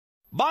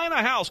Buying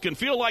a house can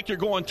feel like you're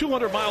going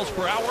 200 miles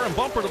per hour in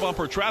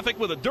bumper-to-bumper traffic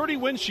with a dirty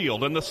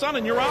windshield and the sun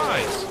in your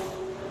eyes.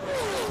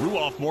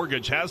 Ruoff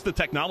Mortgage has the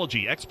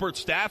technology, expert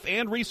staff,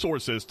 and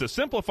resources to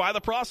simplify the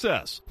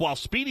process while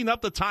speeding up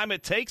the time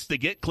it takes to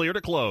get clear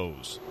to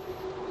close.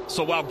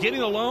 So while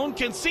getting a loan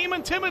can seem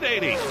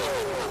intimidating,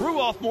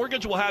 Ruoff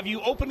Mortgage will have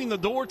you opening the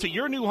door to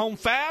your new home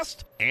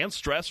fast and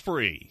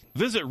stress-free.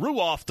 Visit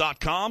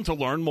ruoff.com to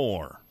learn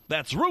more.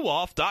 That's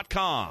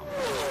ruoff.com.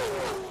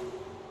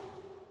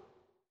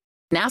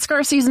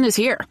 NASCAR season is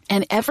here,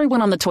 and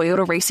everyone on the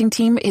Toyota racing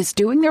team is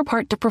doing their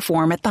part to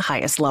perform at the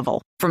highest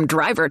level. From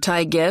driver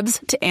Ty Gibbs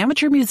to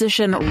amateur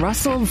musician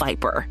Russell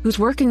Viper, who's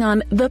working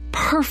on the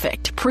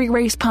perfect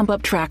pre-race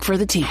pump-up track for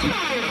the team.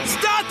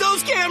 Start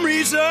those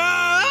Camrys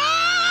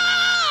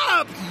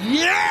up!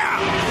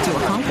 Yeah! To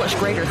accomplish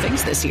greater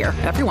things this year,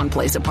 everyone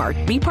plays a part.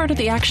 Be part of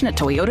the action at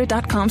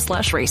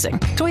toyota.com/racing.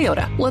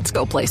 Toyota, let's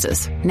go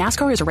places.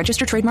 NASCAR is a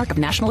registered trademark of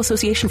National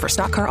Association for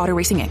Stock Car Auto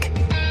Racing, Inc.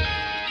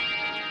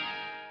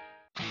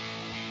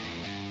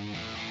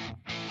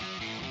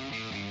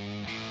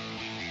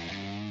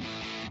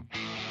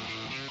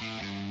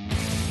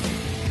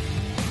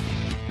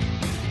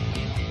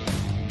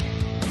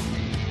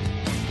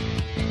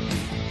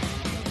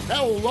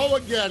 Hello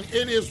again.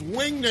 It is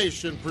Wing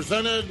Nation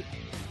presented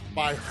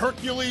by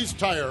Hercules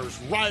Tires.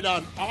 Right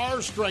on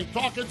our strength.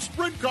 Talking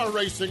sprint car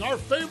racing, our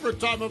favorite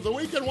time of the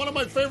week, and one of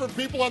my favorite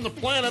people on the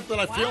planet that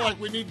I feel like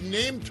we need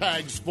name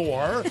tags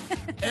for.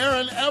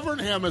 Erin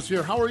Evernham is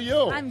here. How are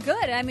you? I'm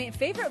good. I mean,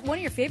 one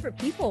of your favorite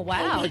people.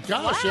 Wow. Oh my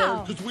gosh,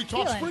 Erin, because we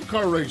talk sprint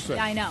car racing.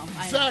 I know.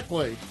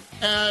 Exactly.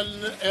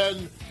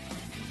 And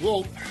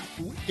well,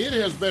 it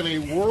has been a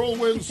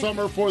whirlwind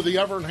summer for the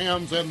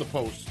Evernhams and the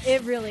Posts.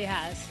 It really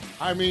has.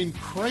 I mean,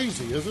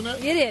 crazy, isn't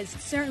it? It is.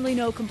 Certainly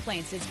no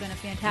complaints. It's been a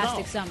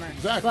fantastic summer.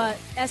 Exactly. But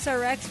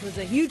SRX was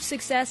a huge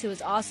success. It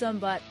was awesome,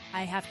 but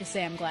I have to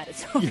say I'm glad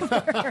it's over.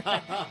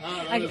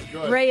 That is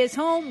good. Ray is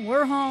home.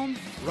 We're home.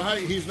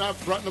 Right. He's not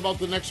fretting about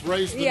the next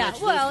race. You know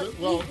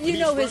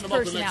his personality.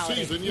 About the next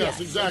season.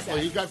 Yes,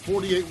 exactly. He's got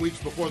 48 weeks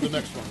before the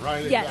next one,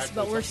 right? Yes, exactly.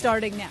 but we're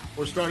starting now.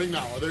 We're starting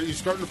now. He's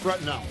starting to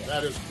fret now.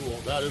 That is cool.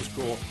 That is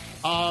cool.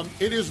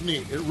 It is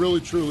neat. It really,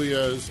 truly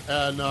is.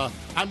 And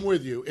I'm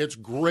with you. It's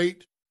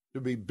great to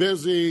be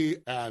busy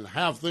and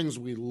have things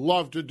we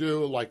love to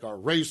do, like our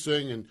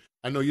racing. And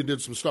I know you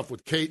did some stuff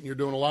with Kate, and you're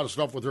doing a lot of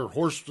stuff with her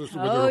horse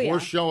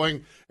horse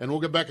showing. And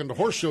we'll get back into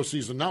horse show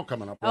season now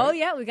coming up. Right? Oh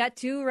yeah, we got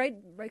two right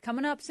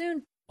coming up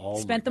soon.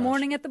 Spent the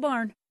morning at the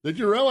barn. Did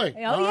you really?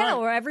 Oh yeah,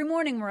 We're every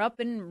morning we're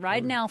up and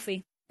riding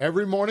Alfie.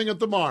 Every morning at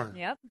the barn.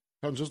 Yep.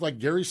 Sounds just like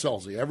Gary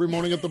Selzy. Every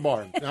morning at the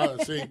barn.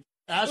 See.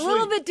 Ashley, a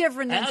little bit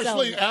different than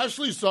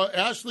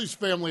Ashley's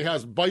family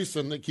has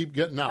bison that keep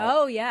getting out.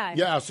 Oh, yeah.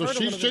 Yeah, so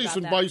she's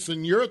chasing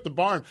bison. You're at the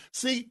barn.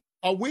 See,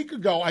 a week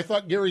ago, I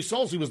thought Gary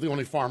Selzy was the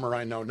only farmer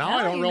I know. Now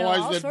I don't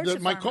realize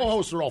that my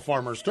co-hosts are all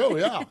farmers, too.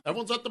 Yeah,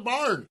 everyone's at the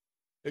barn.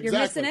 Exactly.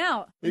 You're missing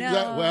out.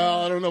 Exactly. No.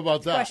 Well, I don't know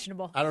about that.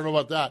 Questionable. I don't know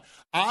about that.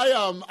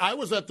 I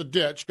was at the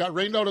ditch, got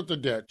rained out at the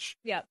ditch.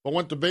 Yeah. But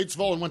went to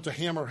Batesville and went to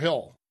Hammer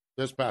Hill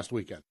this past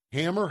weekend.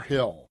 Hammer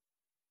Hill.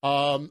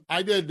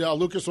 I did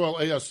Lucas Oil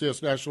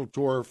ASCS National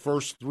Tour,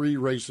 first 3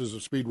 races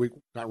of Speed Week,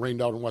 got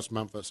rained out in West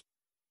Memphis.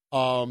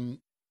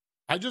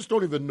 I just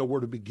don't even know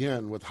where to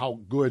begin with how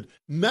good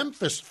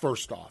Memphis,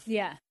 first off,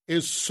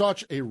 is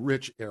such a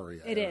rich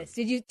area. It is.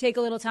 Did you take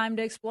a little time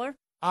to explore?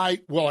 I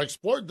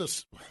explored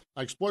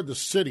the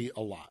city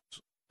a lot.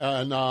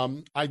 And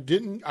I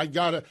didn't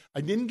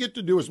get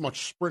to do as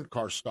much sprint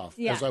car stuff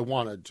as I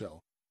wanted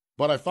to.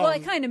 But I found. Well, I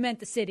kind of meant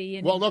the city.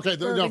 And okay.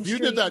 No, if you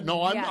did that,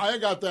 I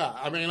got that.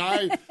 I mean,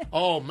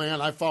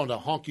 I found a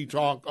honky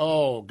tonk.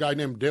 A guy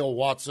named Dale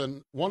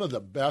Watson. One of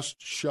the best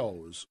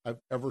shows I've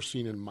ever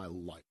seen in my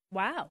life.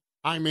 Wow.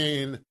 I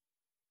mean,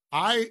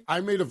 I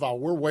made a vow.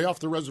 We're way off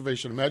the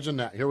reservation. Imagine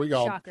that. Here we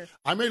go. Shocker.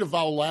 I made a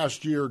vow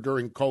last year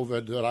during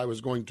COVID that I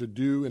was going to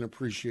do and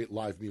appreciate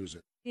live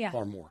music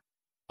far more.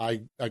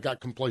 I got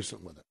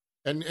complacent with it.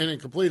 And in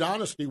complete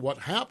honesty, what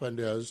happened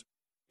is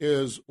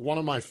one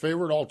of my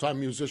favorite all-time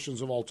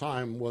musicians of all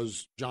time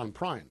was John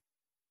Prine.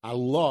 I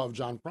love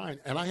John Prine.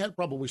 And I had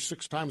probably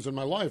 6 times in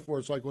my life where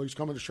it's like, well, he's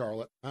coming to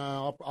Charlotte.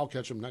 I'll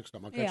catch him next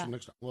time. I'll catch him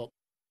next time. Well,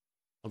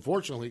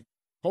 unfortunately,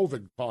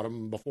 COVID caught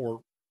him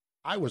before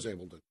I was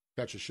able to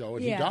catch a show,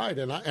 and he died.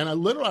 And I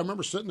literally, I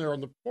remember sitting there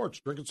on the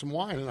porch drinking some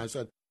wine, and I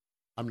said,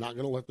 I'm not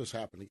going to let this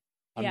happen.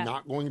 I'm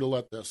not going to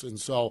let this. And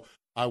so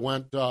I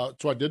went, so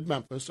I did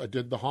Memphis, I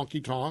did the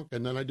honky tonk,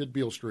 and then I did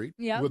Beale Street.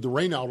 Yep. With the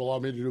rain out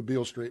allowed me to do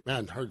Beale Street.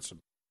 Man,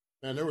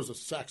 there was a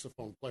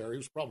saxophone player. He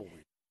was probably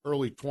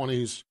early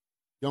 20s,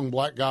 young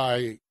black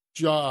guy,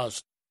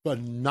 just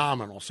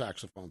phenomenal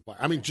saxophone player.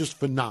 I mean, just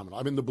phenomenal.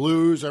 I mean, the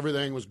blues,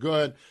 everything was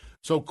good.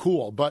 So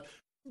cool. But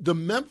the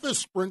Memphis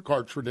sprint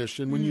car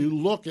tradition, when you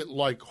look at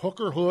like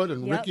Hooker Hood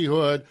and Ricky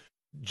Hood,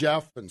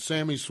 Jeff and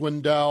Sammy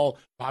Swindell,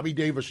 Bobby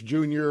Davis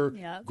Jr.,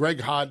 Greg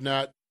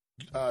Hodnett,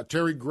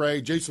 Terry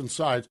Gray, Jason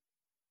Sides,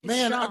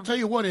 Man, I'll tell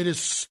you what, it is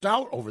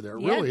stout over there.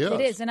 It really is.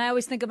 It is. And I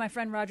always think of my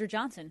friend Roger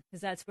Johnson,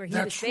 because that's where he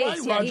was based.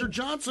 That's right, Roger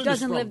Johnson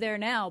doesn't live there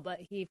now, but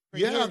he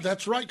years.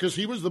 That's right, because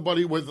he was the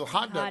buddy with the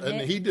hot dog,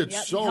 and he did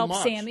so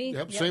much. Sammy.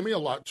 Helped Sammy a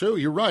lot, too.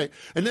 You're right.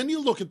 And then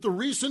you look at the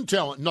recent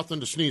talent, nothing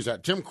to sneeze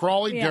at. Tim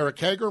Crawley, Derek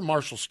Hager,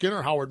 Marshall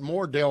Skinner, Howard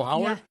Moore, Dale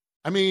Howard. Yeah.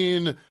 I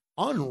mean,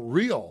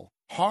 unreal.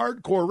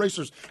 Hardcore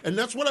racers. And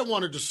that's what I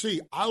wanted to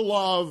see. I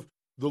love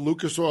the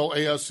Lucas Oil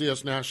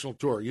ASCS National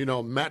Tour. You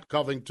know, Matt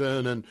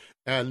Covington and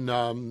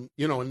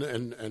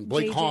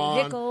Blake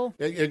Hahn. Hickel.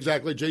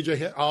 Exactly, JJ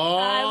Hickel. Oh,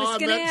 I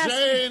met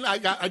Jane.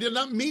 I did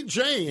not meet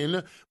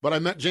Jane, but I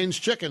met Jane's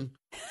chicken.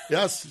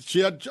 Yes,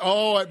 she had,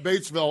 at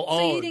Batesville.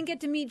 So you didn't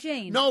get to meet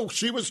Jane? No,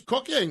 she was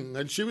cooking,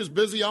 and she was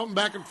busy out and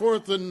back and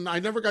forth, and I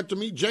never got to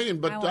meet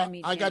Jane, but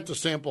I got to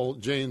sample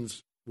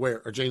Jane's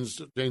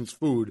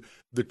food.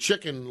 The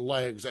chicken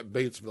legs at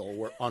Batesville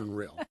were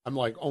unreal. I'm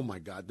like, oh my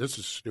God, this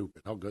is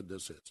stupid how good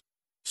this is.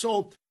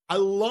 So I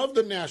love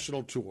the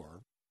national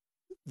tour.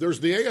 There's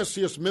the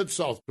ASCS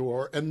Mid-South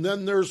Tour, and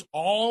then there's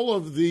all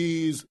of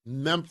these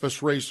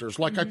Memphis racers,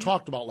 like I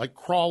talked about, like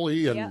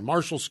Crawley and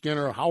Marshall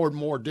Skinner, Howard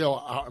Moore,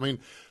 Dale. I mean,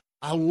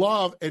 I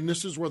love, and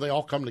this is where they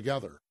all come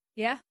together.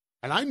 Yeah.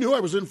 And I knew I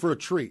was in for a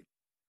treat.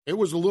 It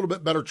was a little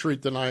bit better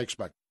treat than I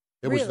expected.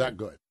 It was that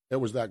good. It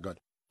was that good.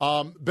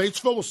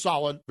 Batesville was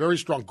solid, very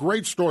strong.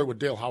 Great story with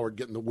Dale Howard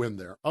getting the win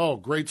there. Oh,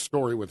 great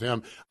story with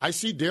him. I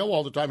see Dale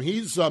all the time.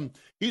 He's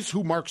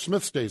who Mark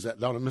Smith stays at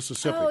down in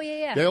Mississippi. Oh,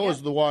 yeah. Dale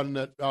is the one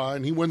that,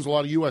 and he wins a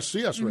lot of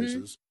USCS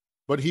races.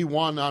 But he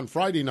won on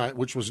Friday night,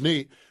 which was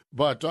neat.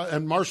 But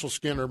and Marshall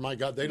Skinner, my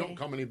God, they don't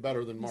come any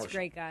better than Marshall. He's a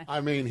great guy.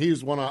 I mean,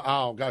 he's one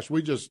of,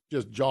 we just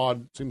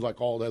jawed, seems like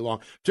all day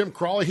long. Tim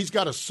Crawley, he's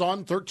got a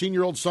son,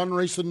 13-year-old son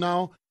racing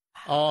now.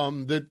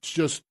 That's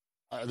just,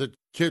 the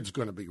kid's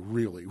going to be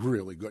really,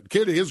 really good.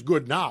 Kid is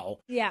good now.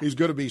 Yeah. He's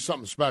going to be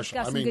something special.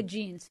 He's got some good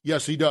genes.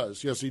 Yes, he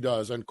does.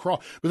 And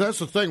but that's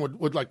the thing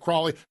with like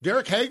Crawley.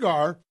 Derek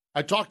Hagar,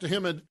 I talked to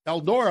him at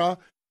Eldora,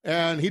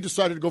 and he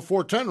decided to go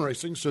 410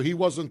 racing, so he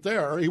wasn't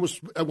there.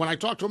 When I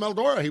talked to him at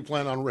Eldora, he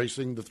planned on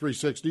racing the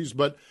 360s,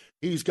 but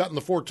he's gotten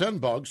the 410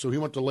 bug, so he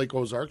went to Lake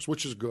Ozarks,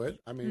 which is good.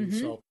 I mean,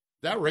 so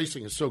that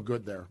racing is so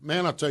good there.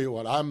 Man, I'll tell you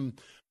what,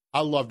 I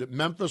loved it.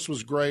 Memphis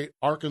was great.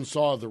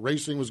 Arkansas, the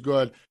racing was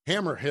good.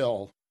 Hammer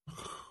Hill,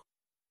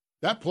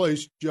 that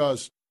place,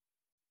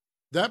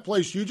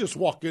 you just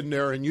walk in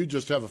there and you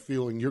just have a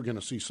feeling you're going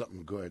to see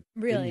something good.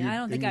 Really? I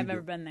don't think I've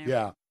ever been there.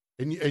 Yeah,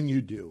 and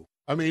you do.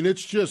 I mean,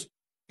 it's just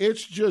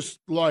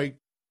like,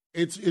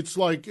 it's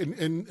like,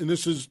 and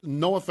this is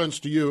no offense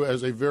to you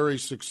as a very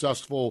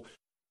successful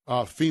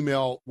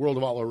female World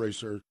of Outlaw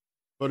racer,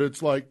 but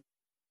it's like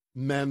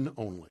men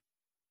only.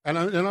 And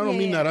I don't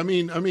mean that. I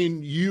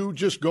mean you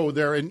just go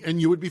there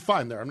and you would be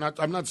fine there.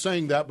 I'm not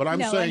saying that, but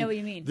saying I know what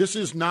you mean. This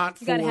is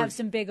not you got to have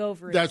some big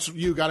ovaries.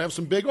 You got to have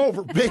some big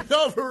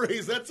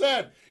ovaries. That's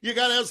it. You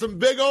got to have some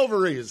big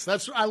ovaries.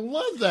 I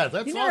love that.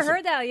 That's you never awesome.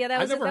 heard that? Yeah,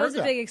 that was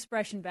a big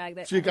expression back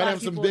then. So you got to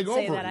have some big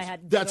ovaries.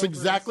 That's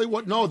exactly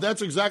what. No,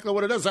 that's exactly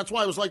what it is. That's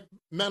why I was like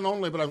men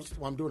only. But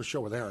I'm doing a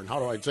show with Aaron. How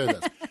do I say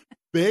this?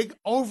 Big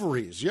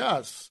ovaries.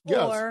 Yes.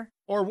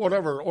 Or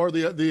whatever, or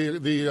the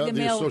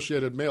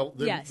associated male,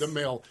 the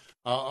male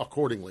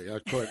accordingly.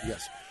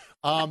 Yes,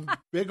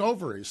 big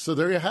ovaries. So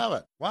there you have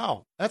it.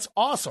 Wow, that's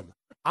awesome.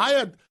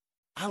 I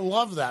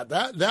love that.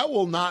 That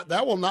will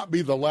not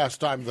be the last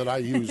time that I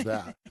use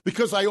that,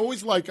 because I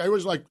always like,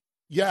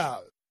 yeah.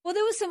 Well,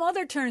 there was some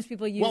other terms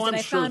people used that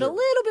I found a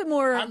little bit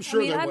more. I'm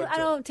sure I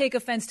don't take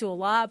offense to a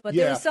lot, but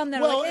there was some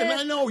that and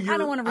I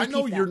don't want to repeat. I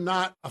know you're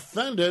not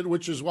offended,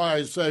 which is why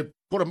I say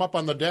put them up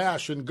on the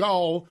dash and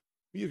go.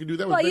 You can do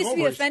that with big I used to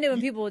be ovaries. offended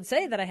when people would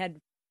say that I had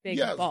big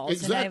balls.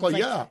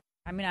 Exactly,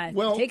 and I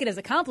take it as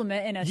a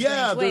compliment in a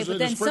strange way, but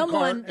then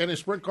in a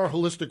sprint car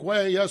holistic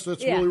way, yes,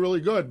 that's really,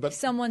 really good. But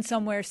someone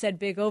somewhere said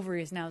big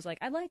ovaries, and I was like,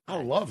 I like that.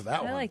 I love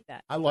that one. I like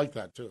that. I like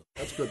that, too.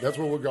 That's good. That's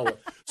what we'll go with.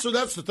 So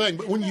that's the thing.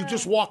 But when you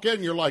just walk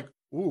in, you're like,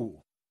 ooh,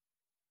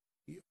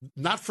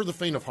 not for the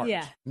faint of heart.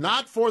 Yeah.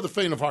 Not for the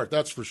faint of heart,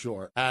 that's for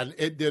sure. And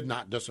it did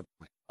not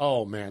disappoint.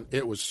 Oh, man,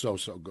 it was so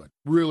good.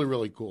 Really,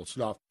 really cool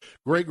stuff.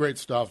 Great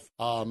stuff.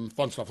 Fun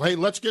stuff. Hey,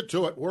 let's get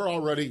to it. We're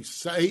already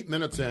 8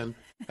 minutes in.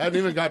 Haven't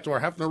even got to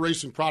our Hefner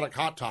Racing product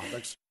hot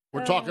topics.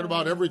 We're talking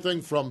about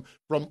everything from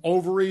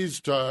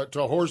ovaries to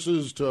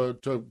horses to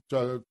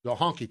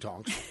honky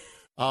tonks.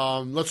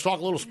 Let's talk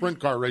a little sprint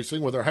car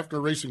racing with our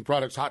Hefner Racing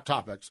products hot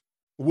topics.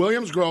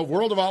 Williams Grove,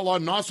 World of Outlaw,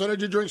 NOS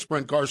Energy Drink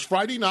Sprint Cars.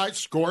 Friday night,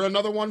 score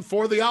another one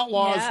for the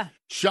Outlaws. Yeah.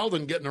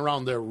 Sheldon getting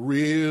around there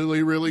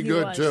really, really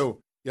good, too.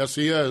 Yes,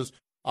 he is.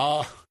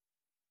 And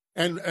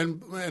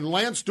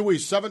Lance Dewey,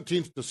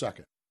 17th to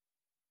 2nd.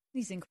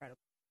 He's incredible.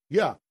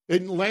 Yeah.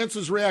 And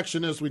Lance's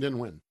reaction is we didn't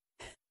win.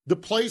 The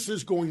place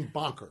is going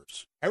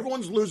bonkers.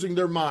 Everyone's losing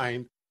their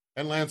mind.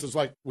 And Lance is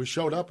like, we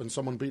showed up and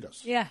someone beat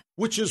us. Yeah.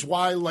 Which is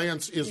why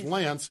Lance is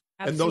Lance.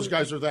 Absolutely. And those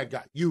guys are that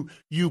guy. You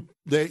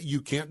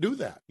can't do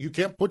that. You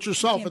can't put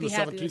yourself in the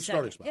 17th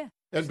starting spot. Yeah.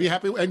 And be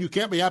happy. And you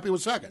can't be happy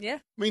with second. Yeah.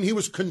 I mean, he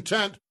was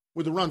content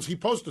with the runs. He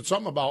posted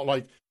something about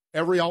like,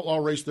 every outlaw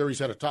race there, he's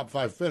had a top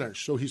 5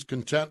 finish, so he's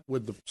content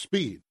with the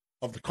speed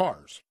of the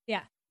cars.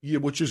 Yeah,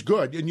 which is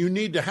good, and you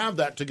need to have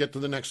that to get to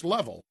the next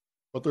level.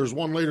 But there's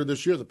one later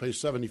this year that pays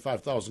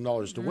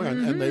 $75,000 to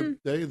win,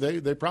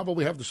 and they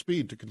probably have the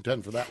speed to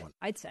contend for that one.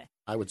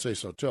 I would say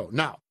so too.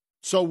 Now,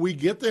 so we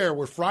get there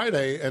with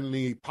Friday, and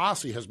the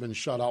posse has been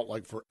shut out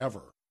like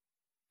forever.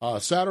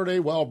 Saturday,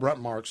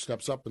 Brent Marks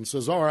steps up and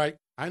says, all right,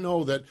 I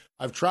know that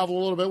I've traveled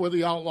a little bit with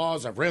the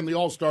Outlaws. I've ran the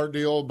All-Star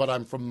deal, but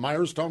I'm from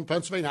Myerstown,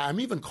 Pennsylvania. I'm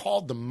even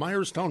called the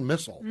Myerstown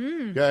Missile,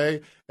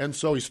 okay? And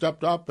so he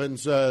stepped up and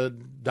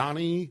said,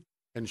 Donnie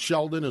and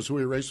Sheldon is who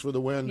he raced for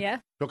the win. Yeah.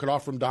 Took it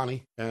off from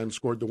Donnie and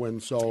scored the win.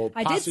 So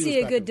I did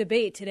see a good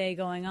debate today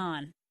going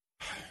on.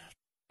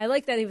 I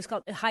like that he was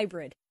called a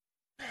hybrid.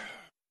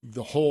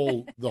 The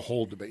whole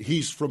debate.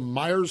 He's from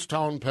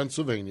Myerstown,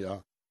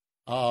 Pennsylvania.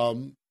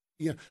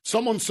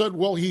 Someone said,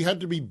 well, he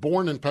had to be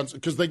born in Pennsylvania,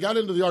 because they got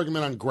into the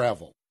argument on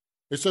gravel.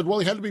 They said, well,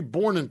 he had to be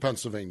born in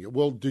Pennsylvania.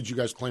 Well, did you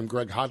guys claim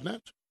Greg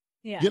Hodnett?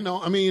 Yeah.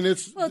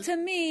 It's... Well, to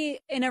me,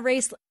 in a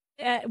race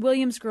at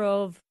Williams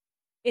Grove,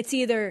 it's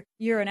either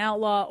you're an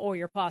outlaw or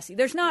you're posse.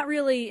 There's not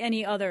really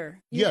any other.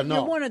 You're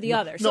one or the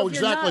other. So if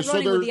exactly. You're not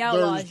running with the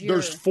Outlaws,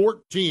 there's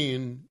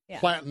 14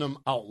 platinum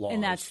outlaws.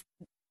 And that's,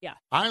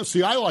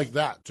 I like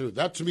that, too.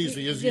 That, to me, is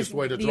the easiest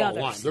way to draw a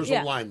line. There's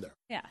a line there.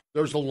 Yeah.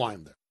 There's a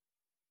line there.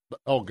 But,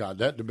 oh, God,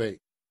 that debate.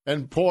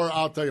 And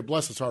I'll tell you,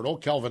 bless his heart,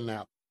 old Calvin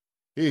Knapp.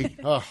 He gets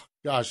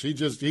tired.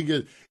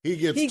 He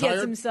gets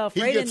himself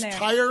right in there.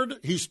 Tired.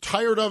 He's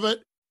tired of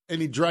it,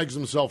 and he drags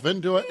himself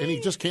into it, and he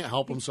just can't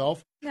help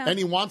himself. No. And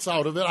he wants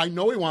out of it. I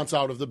know he wants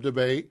out of the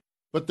debate,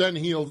 but then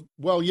and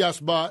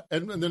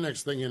the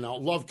next thing you know,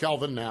 love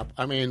Calvin Knapp.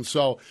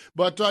 So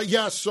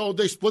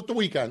they split the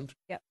weekend.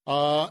 Yep.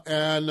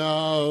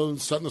 And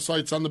setting the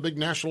sights on the big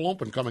national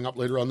open coming up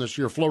later on this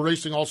year. Flow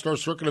Racing All-Star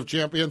Circuit of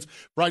Champions,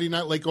 Friday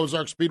night, Lake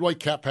Ozark Speedway.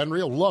 Cap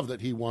Henry, I love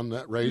that he won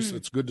that race.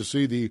 It's good to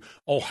see the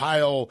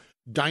Ohio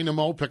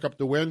Dynamo pick up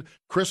the win.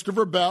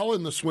 Christopher Bell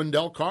in the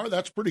Swindell car,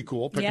 that's pretty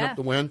cool, picking up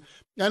the win.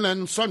 And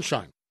then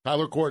Sunshine,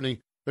 Tyler Courtney,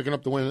 picking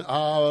up the win.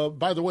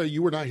 By the way,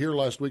 you were not here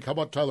last week. How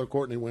about Tyler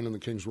Courtney winning the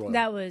Kings Royal?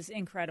 That was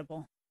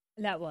incredible.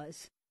 That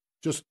was.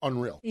 Just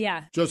unreal.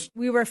 Yeah.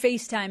 We were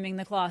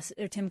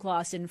FaceTiming Tim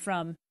Clausen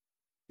from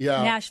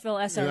Nashville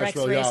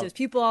SRX races. Yeah.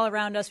 People all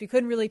around us. We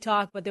couldn't really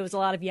talk, but there was a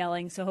lot of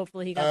yelling, so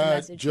hopefully he got the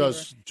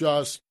message.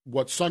 Just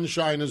what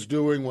Sunshine is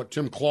doing, what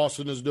Tim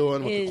Clausen is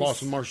doing, what the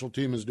Clausen Marshall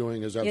team is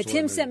doing is absolutely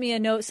Tim sent me a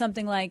note,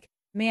 something like,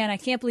 man, I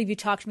can't believe you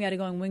talked me out of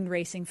going wing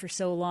racing for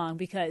so long,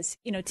 because,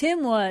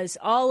 Tim was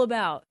all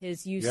about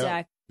his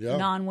USAC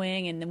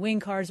non-wing and the wing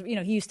cars. He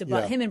used to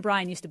him and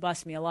Brian used to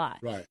bust me a lot.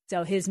 Right.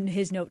 So his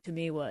note to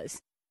me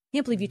was,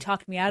 can't believe you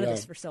talked me out of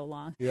this for so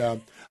long. Yeah.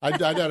 I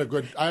had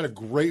a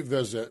great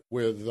visit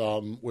with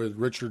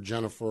Richard,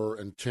 Jennifer,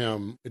 and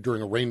Tim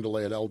during a rain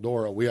delay at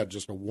Eldora. We had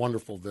just a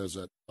wonderful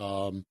visit.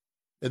 And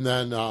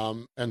then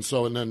I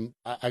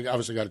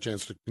obviously got a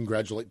chance to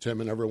congratulate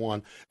Tim and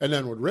everyone. And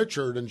then with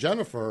Richard and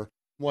Jennifer,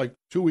 like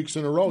 2 weeks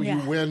in a row, you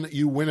win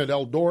at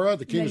Eldora,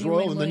 the Kings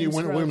Royal, and then you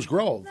win at Williams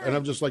Grove. And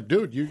I'm just like,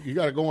 dude, you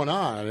got it going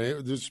on.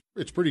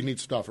 It's pretty neat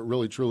stuff. It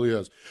really, truly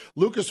is.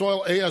 Lucas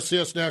Oil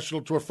ASCS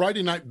National Tour,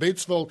 Friday night,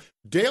 Batesville.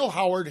 Dale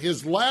Howard,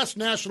 his last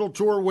National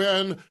Tour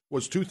win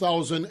was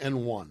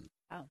 2001.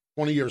 Wow.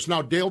 20 years.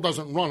 Now, Dale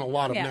doesn't run a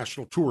lot of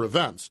National Tour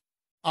events.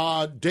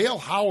 Dale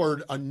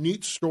Howard, a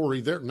neat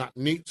story there. Not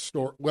neat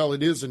story. Well,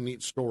 it is a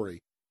neat story.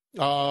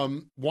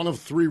 One of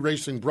 3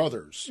 racing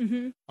brothers.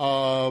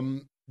 Mm-hmm.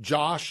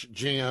 Josh,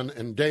 Jan,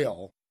 and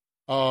Dale.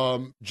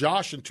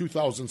 Josh in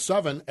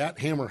 2007 at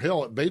Hammer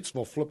Hill at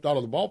Batesville flipped out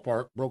of the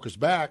ballpark, broke his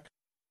back,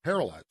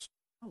 paralyzed.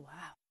 Oh,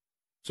 wow.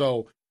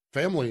 So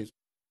family's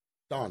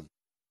done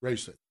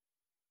racing.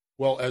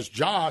 Well, as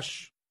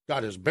Josh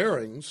got his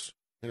bearings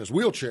and his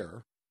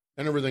wheelchair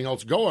and everything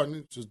else going,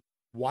 he says,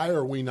 why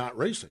are we not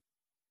racing?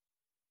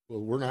 Well,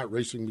 we're not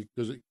racing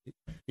because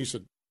he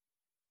said,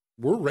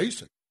 we're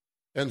racing.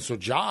 And so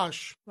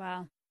Josh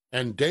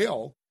and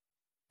Dale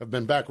have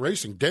been back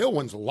racing. Dale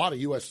wins a lot of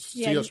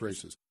USCS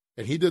races,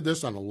 and he did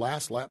this on the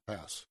last lap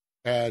pass.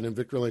 And in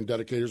Victory Lane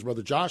dedicated his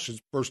brother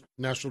Josh's first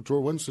National Tour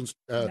win since,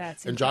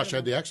 and Josh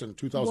had the accident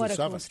in 2007. What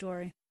a cool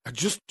story.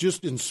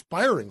 Just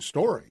inspiring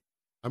story.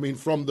 I mean,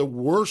 from the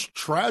worst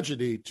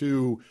tragedy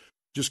to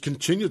just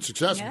continued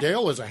success. Yeah.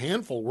 Dale is a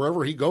handful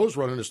wherever he goes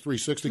running his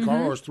 360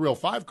 car or his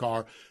 305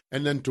 car,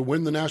 and then to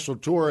win the National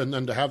Tour and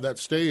then to have that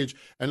stage.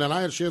 And then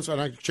I had a chance, and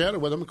I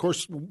chatted with him. Of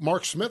course,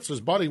 Mark Smith's his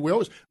buddy.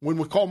 When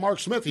we call Mark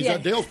Smith, he's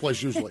at Dale's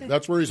place usually.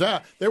 That's where he's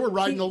at. They were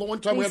riding the one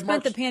time we had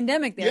Mark. He spent the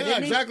pandemic there,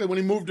 didn't he? Exactly.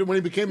 When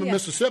he became a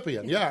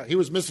Mississippian. Yeah, he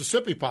was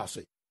Mississippi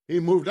posse. He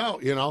moved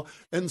out,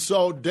 And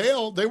so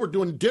Dale, they were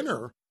doing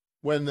dinner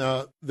when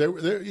they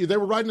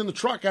were riding in the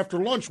truck after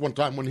lunch one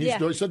time when he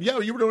said,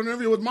 you were doing an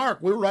interview with Mark.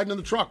 We were riding in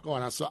the truck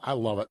going, I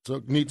love it.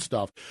 So neat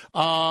stuff.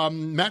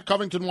 Matt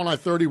Covington won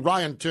I-30.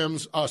 Ryan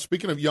Timms,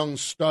 speaking of young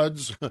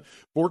studs,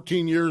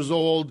 14 years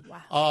old.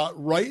 Wow.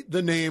 Write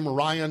the name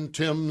Ryan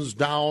Timms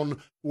down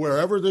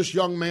wherever this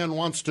young man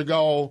wants to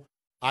go.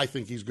 I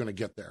think he's going to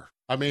get there.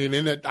 I mean,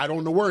 I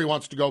don't know where he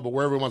wants to go, but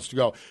wherever he wants to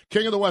go.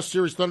 King of the West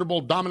Series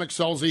Thunderbolt, Dominic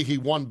Scelzi, he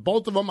won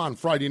both of them on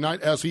Friday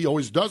night, as he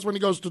always does when he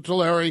goes to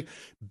Tulare.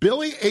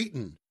 Billy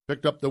Aton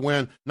picked up the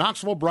win.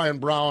 Knoxville, Brian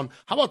Brown.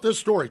 How about this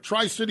story?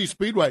 Tri-City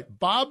Speedway,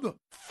 Bob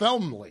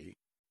Felmley,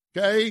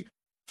 okay,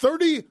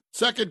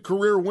 32nd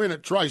career win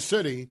at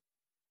Tri-City,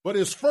 but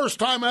his first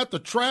time at the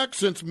track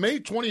since May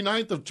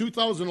 29th of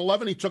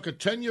 2011. He took a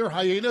 10-year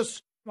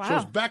hiatus,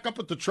 shows back up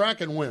at the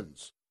track and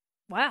wins.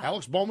 Wow.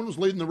 Alex Bowman was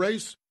leading the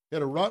race,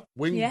 hit a rut,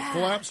 wing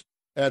collapsed,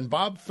 and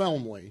Bob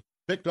Felmley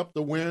picked up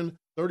the win,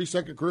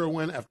 32nd career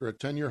win after a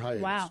 10-year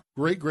hiatus. Wow.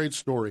 Great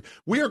story.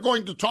 We are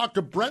going to talk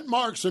to Brent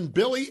Marks and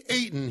Billy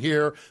Aton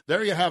here.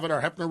 There you have it,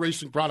 our Hefner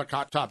Racing Product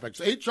Hot Topics.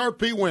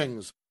 HRP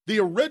Wings, the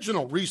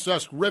original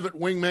recessed rivet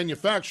wing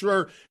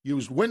manufacturer,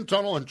 used wind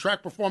tunnel and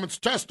track performance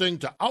testing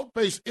to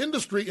outpace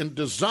industry in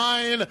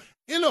design,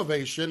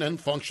 innovation, and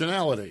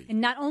functionality. And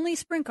not only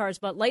sprint cars,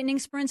 but lightning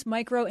sprints,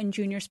 micro, and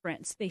junior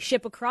sprints. They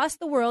ship across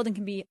the world and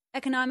can be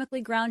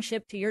economically ground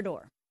shipped to your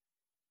door.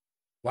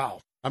 Wow.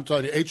 I'm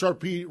telling you,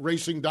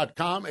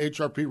 HRPRacing.com,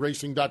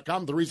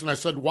 HRPRacing.com. The reason I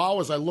said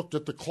wow is I looked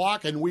at the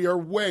clock, and we are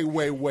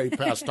way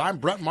past time.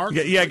 Brent Marks.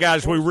 Yeah,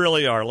 guys, we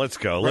really are. Let's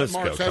go. Brent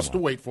Marks has to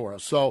wait for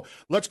us. So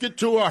let's get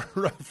to our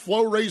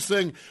Flow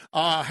Racing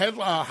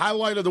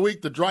highlight of the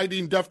week, the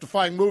Dryden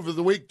death-defying move of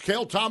the week.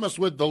 Cale Thomas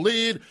with the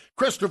lead,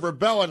 Christopher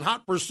Bell in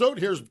hot pursuit.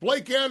 Here's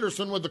Blake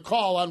Anderson with the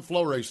call on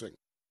Flow Racing.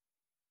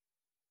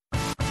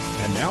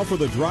 And now for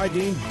the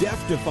Dryden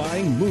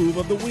death-defying move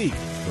of the week,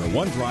 where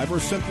one driver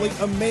simply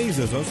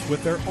amazes us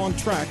with their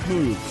on-track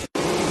moves.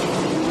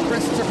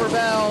 Christopher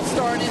Bell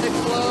starting to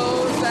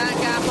close that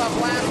gap up.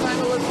 Last time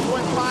it was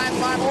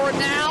 0.55 more.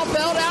 Now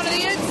Bell down to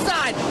the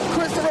inside.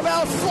 Christopher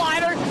Bell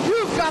slider.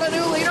 You've got a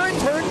new leader in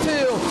turn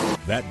 2.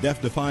 That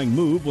death-defying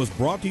move was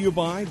brought to you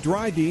by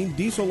Dryden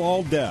Diesel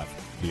All Death,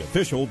 the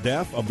official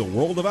death of the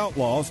world of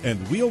outlaws and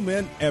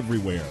wheelmen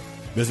everywhere.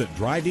 Visit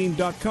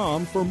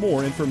Dryden.com for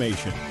more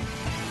information.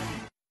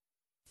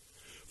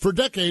 For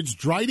decades,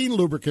 Dryden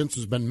Lubricants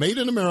has been made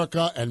in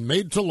America and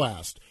made to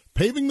last,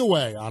 paving the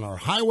way on our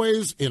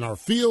highways, in our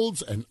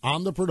fields, and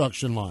on the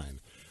production line.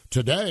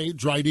 Today,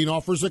 Dryden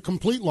offers a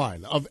complete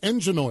line of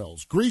engine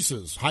oils,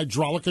 greases,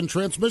 hydraulic and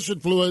transmission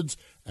fluids,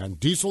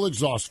 and diesel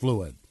exhaust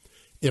fluid.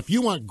 If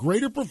you want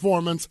greater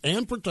performance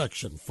and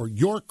protection for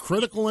your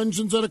critical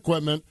engines and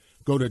equipment,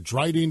 go to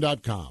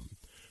Dryden.com.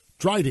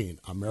 Dryden,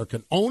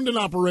 American owned and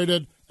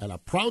operated, and a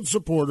proud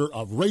supporter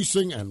of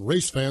racing and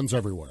race fans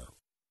everywhere.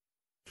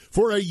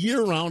 For a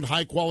year-round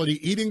high-quality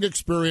eating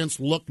experience,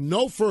 look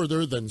no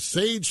further than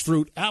Sage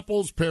Fruit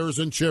apples, pears,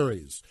 and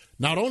cherries.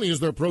 Not only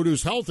is their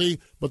produce healthy,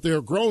 but they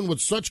are grown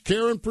with such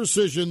care and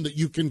precision that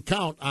you can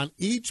count on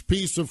each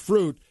piece of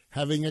fruit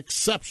having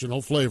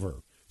exceptional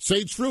flavor.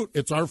 Sage Fruit,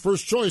 it's our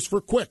first choice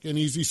for quick and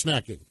easy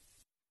snacking.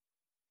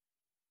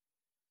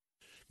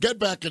 Get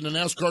back into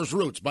NASCAR's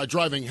roots by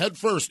driving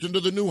headfirst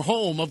into the new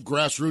home of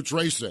grassroots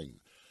racing.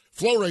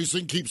 Flow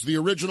Racing keeps the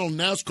original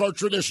NASCAR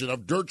tradition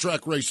of dirt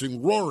track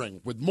racing roaring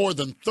with more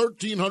than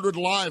 1,300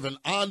 live and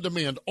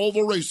on-demand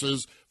oval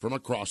races from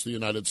across the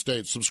United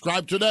States.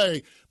 Subscribe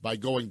today by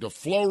going to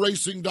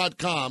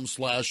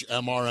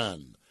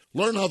flowracing.com/MRN.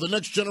 Learn how the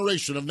next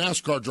generation of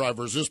NASCAR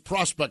drivers is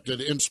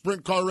prospected in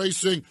sprint car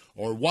racing,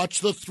 or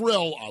watch the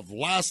thrill of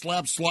last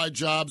lap slide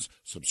jobs.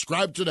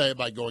 Subscribe today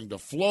by going to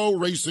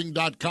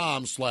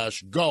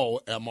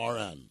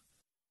flowracing.com/GoMRN.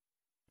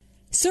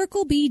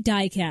 Circle B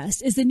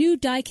Diecast is the new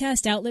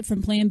diecast outlet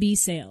from Plan B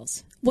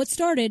Sales. What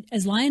started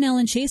as Lionel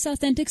and Chase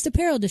Authentics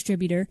apparel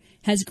distributor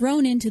has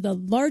grown into the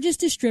largest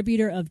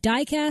distributor of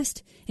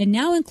diecast and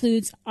now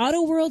includes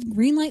Auto World,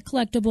 Greenlight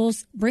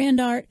Collectibles,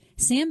 Brand Art,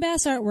 Sam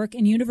Bass Artwork,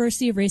 and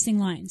University of Racing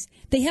lines.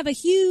 They have a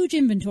huge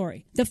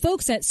inventory. The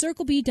folks at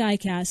Circle B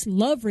Diecast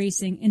love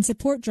racing and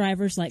support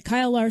drivers like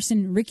Kyle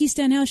Larson, Ricky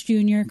Stenhouse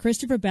Jr.,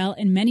 Christopher Bell,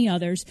 and many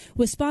others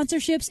with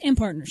sponsorships and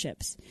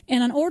partnerships.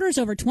 And on orders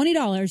over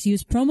 $20,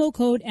 use promo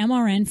code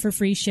MRN for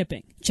free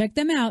shipping. Check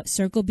them out,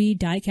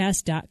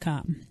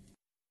 CircleBDiecast.com.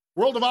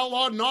 World of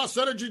Outlaw NOS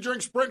Energy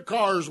Drink Sprint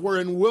Cars were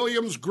in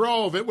Williams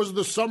Grove. It was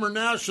the Summer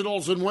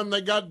Nationals, and when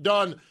they got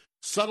done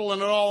settling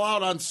it all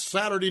out on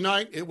Saturday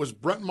night, it was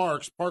Brent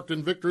Marks parked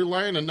in Victory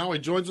Lane, and now he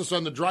joins us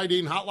on the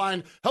Dryden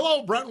Hotline.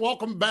 Hello, Brent.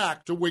 Welcome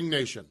back to Wing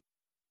Nation.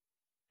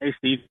 Hey,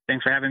 Steve.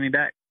 Thanks for having me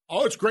back.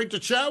 Oh, it's great to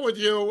chat with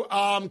you.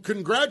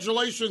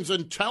 Congratulations,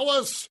 and tell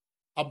us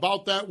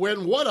about that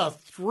win. What a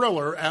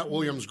thriller at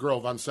Williams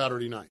Grove on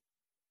Saturday night.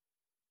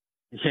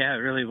 Yeah, it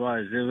really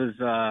was.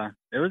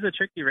 It was a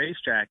tricky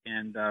racetrack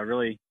and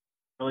really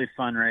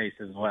fun race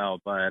as well.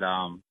 But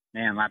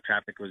man, lap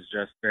traffic was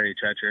just very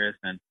treacherous,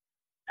 and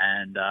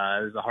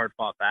it was a hard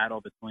fought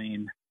battle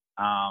between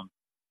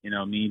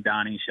me,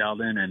 Donnie,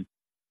 Sheldon, and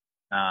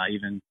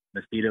even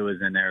Mosquito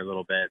was in there a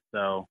little bit.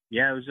 So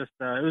yeah, it was just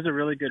it was a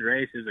really good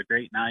race. It was a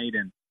great night,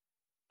 and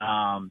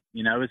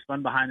it was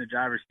fun behind the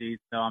driver's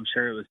seat. So I'm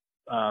sure it was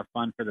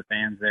fun for the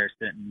fans there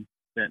sitting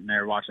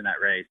there watching that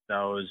race.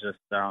 So it was just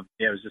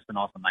it was just an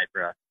awesome night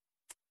for us.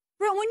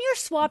 Brent, when you're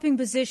swapping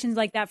positions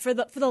like that for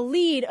the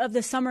lead of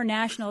the Summer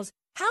Nationals,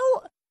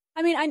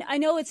 I mean, I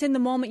know it's in the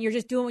moment, you're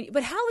just doing,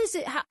 but how is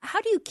it,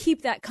 how do you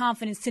keep that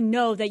confidence to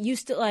know that you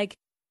still, like,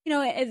 you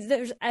know,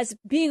 as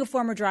being a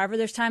former driver,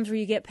 there's times where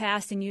you get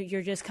past and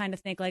you're just kind of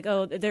think like,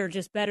 oh, they're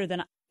just better than,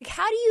 like,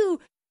 how do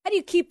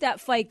you keep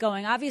that fight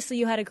going? Obviously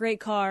you had a great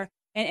car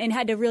and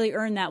had to really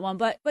earn that one,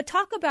 but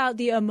talk about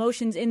the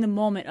emotions in the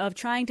moment of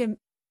trying to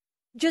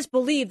just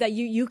believe that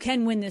you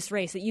can win this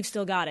race, that you've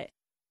still got it.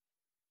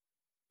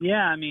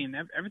 Yeah, I mean,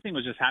 everything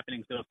was just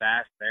happening so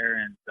fast there,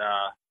 and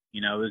you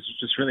know, it was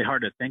just really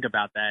hard to think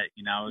about that.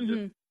 You know, I was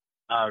just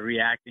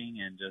reacting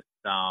and just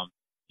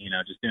you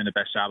know, just doing the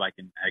best job I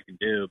can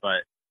do.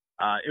 But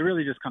it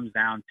really just comes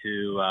down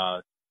to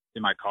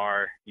my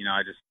car. You know,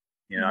 I just,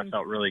 you know, I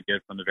felt really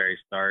good from the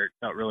very start.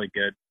 Felt really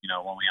good, you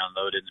know, when we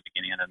unloaded in the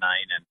beginning of the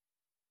night, and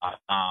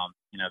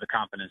you know, the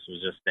confidence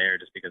was just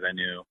there, just because I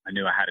knew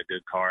I had a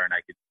good car and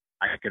I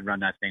could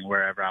run that thing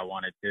wherever I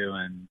wanted to,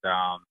 and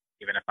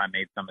even if I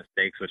made some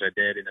mistakes, which I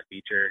did in the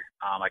feature,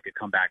 I could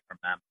come back from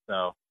them.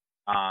 So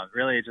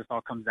really, it just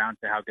all comes down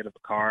to how good of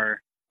a car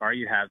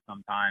you have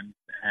sometimes,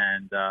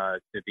 and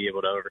to be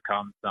able to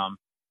overcome some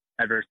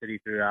adversity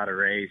throughout a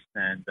race.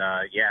 And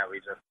yeah, we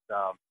just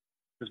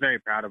was very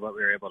proud of what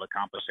we were able to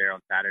accomplish there on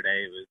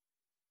Saturday. It was,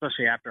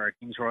 especially after our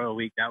Kings Royal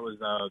week, that was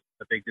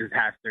a big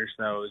disaster.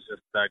 So it was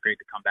just great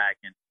to come back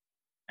and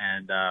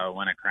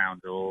win a crown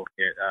jewel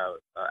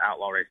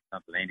outlaw race in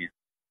Pennsylvania.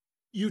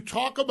 You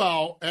talk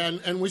about,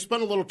 and we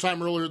spent a little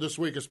time earlier this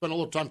week, I spent a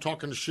little time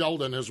talking to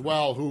Sheldon as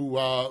well,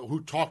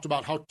 who talked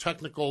about how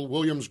technical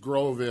Williams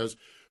Grove is.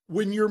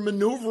 When you're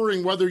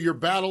maneuvering, whether you're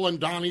battling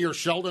Donnie or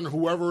Sheldon,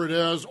 whoever it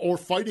is, or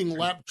fighting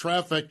lap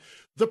traffic,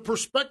 the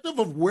perspective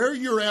of where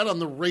you're at on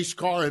the race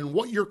car and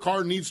what your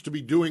car needs to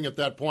be doing at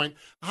that point,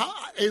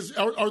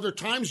 are there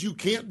times you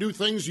can't do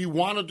things you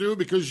want to do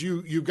because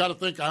you've got to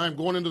think, I'm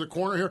going into the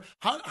corner here?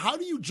 How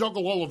do you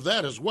juggle all of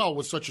that as well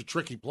with such a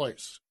tricky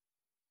place?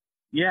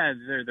 Yeah,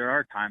 there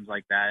are times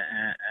like that,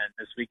 and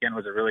this weekend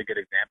was a really good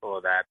example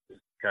of that,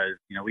 because,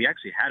 you know, we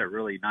actually had a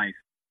really nice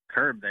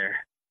curb there,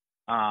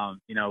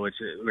 you know, which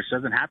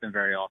doesn't happen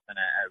very often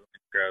at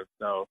Williams Grove.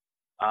 So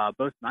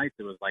both nights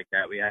it was like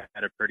that. We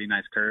had a pretty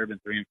nice curb in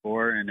 3 and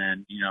 4, and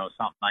then, you know,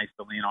 something nice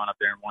to lean on up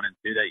there in 1 and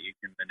 2 that you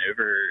can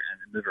maneuver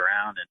and move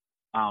around.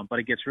 And but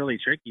it gets really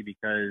tricky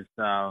because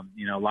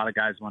you know, a lot of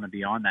guys want to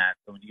be on that.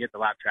 So when you get the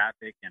lap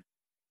traffic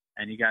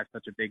and you got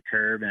such a big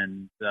curb,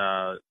 and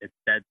it's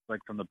dead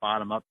slick from the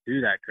bottom up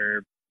to that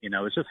curb, you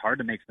know, it's just hard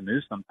to make some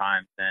moves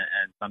sometimes.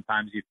 And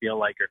sometimes you feel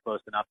like you're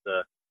close enough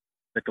to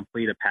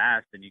complete a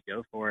pass, and you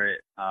go for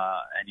it,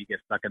 and you get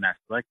stuck in that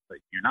slick, but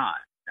you're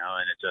not, you know,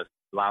 and it just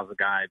allows the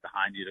guy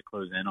behind you to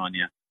close in on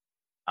you.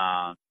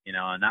 You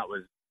know, and that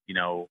was, you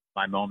know,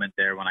 my moment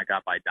there when I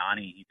got by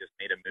Donnie. He just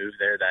made a move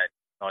there that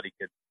he thought he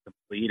could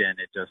complete, and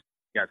it just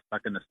got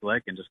stuck in the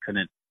slick and just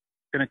couldn't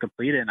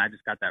complete it. And I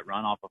just got that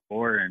run off of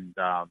 4, and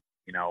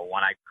you know,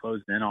 when I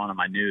closed in on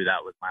him, I knew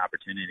that was my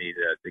opportunity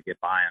to get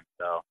by him.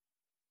 So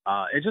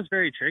it's just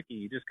very tricky.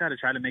 You just got to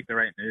try to make the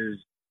right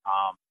moves,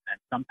 and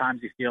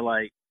sometimes you feel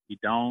like you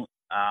don't,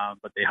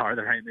 but they are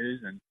the right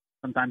moves, and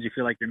sometimes you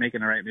feel like you're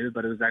making the right move,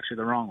 but it was actually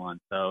the wrong one.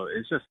 So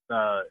it's just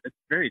it's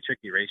a very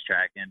tricky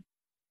racetrack, and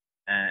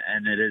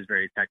it is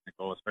very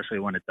technical, especially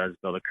when it does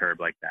build a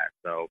curb like that.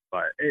 So,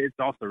 but it's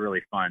also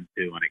really fun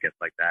too when it gets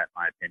like that, in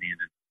my opinion.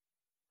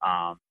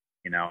 And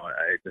you know,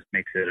 it just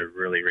makes it a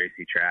really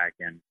racy track,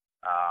 and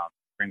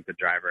brings the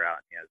driver out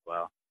in you as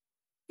well.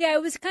 Yeah,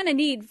 it was kind of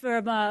neat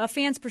from a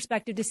fan's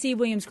perspective to see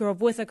Williams Grove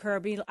with a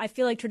curb. I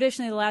feel like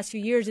traditionally the last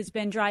few years it's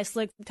been dry,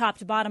 slick, top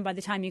to bottom by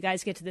the time you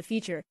guys get to the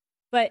feature.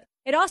 But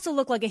it also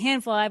looked like a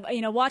handful.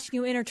 You know, watching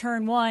you enter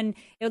turn 1,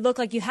 it looked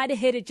like you had to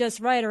hit it just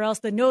right, or else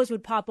the nose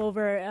would pop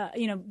over.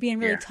 You know, being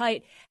really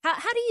tight.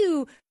 How do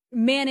you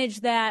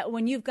manage that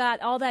when you've got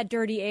all that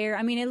dirty air?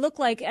 I mean, it looked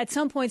like at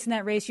some points in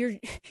that race you're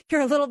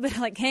a little bit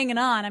like hanging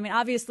on. I mean,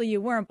 obviously you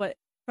weren't, but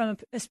from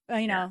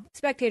a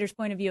spectator's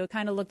point of view, it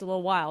kind of looked a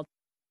little wild.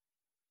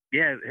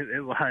 Yeah,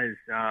 it was.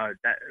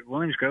 That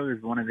Williams Grove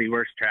is one of the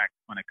worst tracks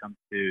when it comes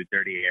to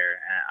dirty air.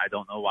 And I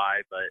don't know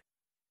why,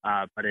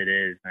 but it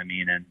is. I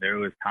mean, and there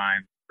was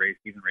times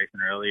even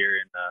racing earlier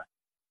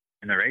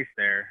in the race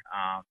there,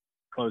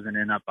 closing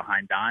in up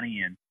behind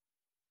Donnie, and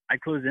I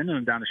closed into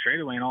him down the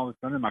straightaway, and all of a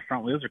sudden my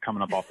front wheels are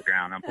coming up off the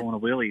ground. I'm pulling a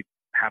wheelie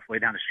halfway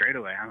down the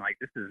straightaway. I'm like,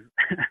 this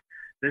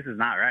is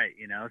not right,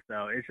 you know.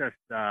 So it's just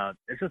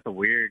a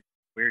weird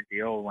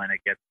deal when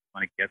it gets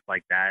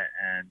like that,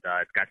 and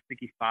it's got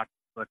sticky spots,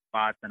 slick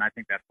spots, and I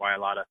think that's why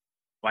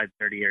why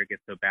dirty air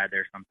gets so bad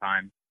there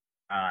sometimes.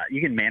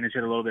 You can manage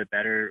it a little bit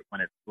better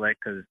when it's slick,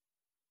 because,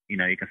 you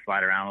know, you can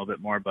slide around a little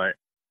bit more. But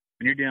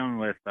when you're dealing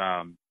with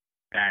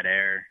bad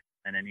air,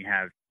 and then you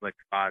have slick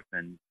spots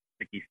and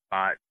sticky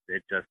spots,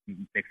 it just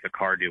makes the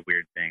car do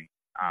weird things.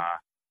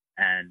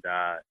 And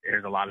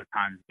there's a lot of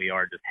times we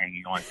are just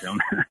hanging on to them.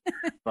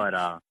 But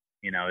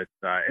you know,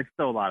 it's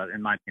still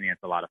in my opinion,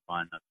 it's a lot of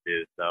fun to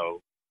do.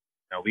 So,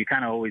 you know, we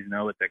kind of always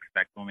know what to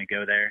expect when we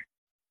go there.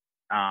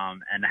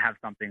 And to have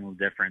something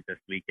different this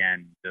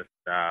weekend just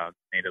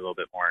made it a little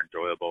bit more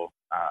enjoyable,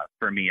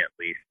 for me at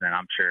least. And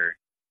I'm sure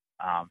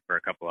for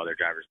a couple other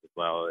drivers as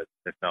well.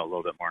 It felt a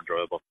little bit more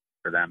enjoyable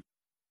for them.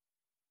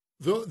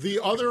 The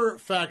other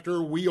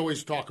factor we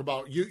always talk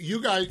about,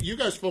 you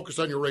guys focus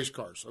on your race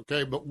cars,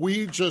 okay? But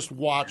we just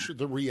watch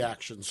the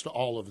reactions to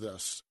all of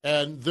this.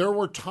 And there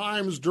were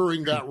times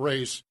during that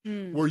race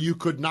where you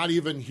could not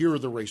even hear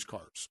the race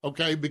cars,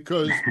 okay?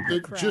 Because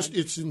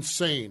it's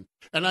insane.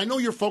 And I know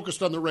you're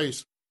focused on the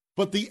race,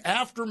 but the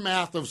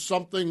aftermath of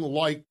something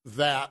like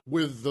that,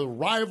 with the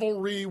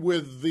rivalry,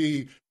 with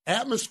the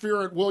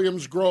atmosphere at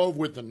Williams Grove,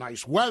 with the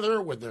nice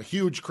weather, with the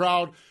huge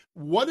crowd,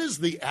 what is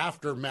the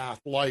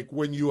aftermath like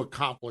when you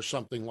accomplish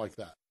something like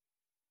that?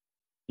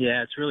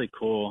 Yeah, it's really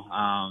cool.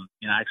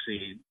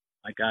 Actually,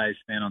 my guys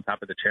standing on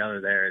top of the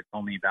trailer there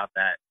told me about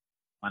that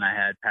when I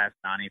had passed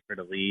Donnie for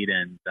the lead,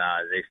 and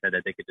they said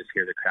that they could just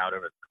hear the crowd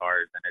over the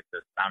cars, and it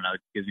just, I don't know,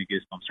 it gives me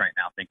goosebumps right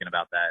now thinking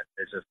about that.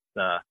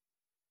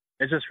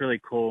 It's just really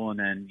cool. And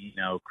then,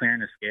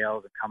 clearing the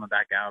scales and coming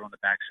back out on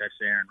the backstretch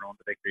there and rolling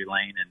the victory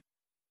lane and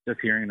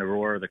just hearing the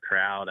roar of the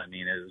crowd. I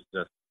mean, it was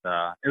just,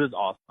 it was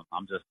awesome.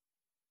 I'm just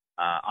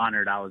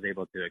honored I was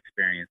able to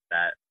experience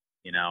that,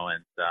 and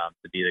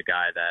to be the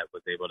guy that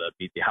was able to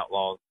beat the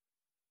Outlaws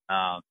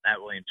at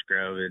Williams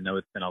Grove. I know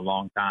it's been a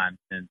long time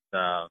since,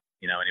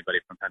 anybody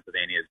from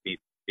Pennsylvania has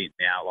beaten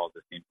the Outlaws,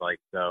 it seems like.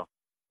 So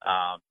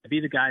to be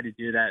the guy to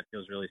do that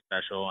feels really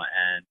special,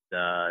 and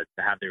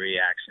to have the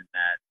reaction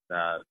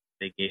that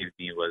they gave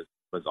me was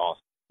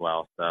awesome as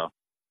well. So,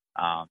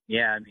 I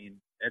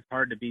mean, it's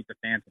hard to beat the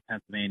fans of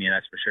Pennsylvania,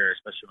 that's for sure,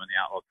 especially when the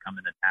Outlaws come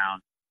into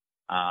town.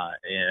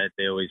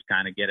 They always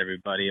kind of get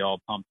everybody all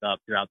pumped up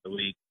throughout the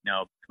week,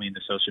 between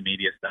the social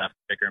media stuff,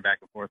 bickering back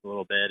and forth a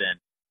little bit.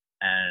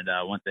 And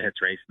once it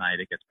hits race night,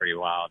 it gets pretty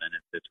wild, and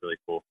it's really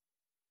cool.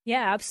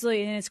 Yeah,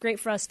 absolutely. And it's great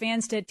for us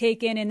fans to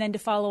take in and then to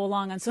follow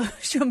along on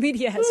social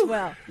media as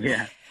well.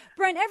 Yeah.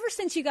 Brent, ever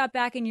since you got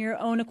back in your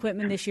own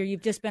equipment this year,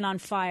 you've just been on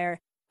fire.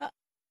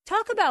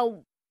 Talk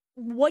about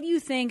what you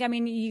think. I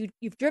mean,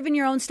 you've driven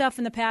your own stuff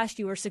in the past.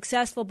 You were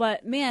successful.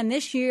 But, man,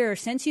 this year,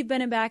 since you've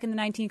been back in the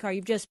 19 car,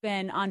 you've just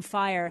been on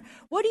fire.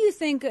 What do you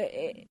think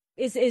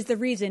is the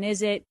reason?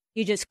 Is it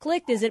you just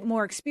clicked? Is it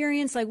more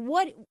experience? Like,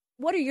 what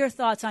are your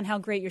thoughts on how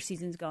great your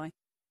season's going?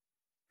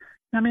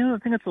 I mean, I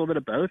think it's a little bit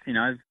of both.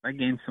 I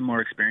gained some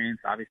more experience,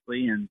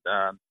 obviously, and,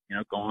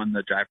 going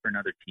to drive for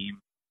another team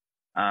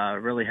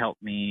really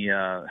helped me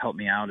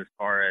out as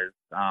far as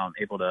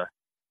able to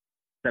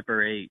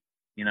separate,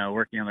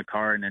 working on the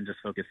car and then just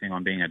focusing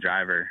on being a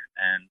driver.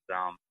 And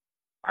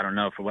I don't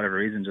know, for whatever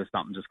reason,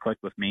 something just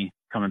clicked with me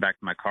coming back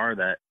to my car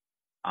that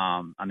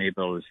I'm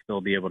able to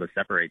still be able to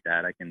separate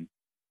that. I can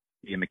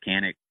be a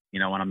mechanic,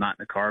 when I'm not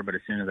in the car, but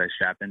as soon as I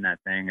strap in that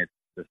thing, it's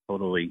just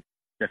totally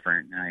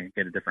different. And I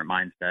get a different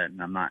mindset, and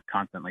I'm not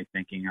constantly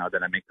thinking,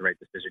 did I make the right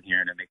decision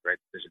here and I make the right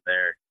decision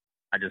there?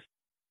 I just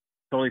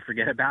totally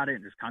forget about it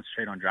and just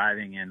concentrate on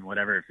driving, and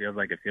whatever it feels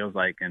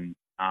like, and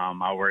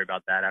I'll worry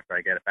about that after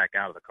I get it back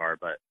out of the car.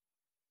 But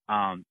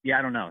I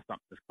don't know.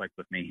 Something just clicked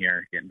with me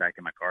here, getting back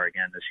in my car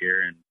again this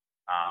year, and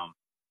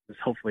just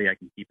hopefully I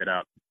can keep it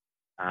up.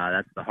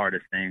 That's the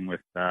hardest thing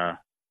with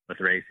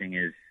racing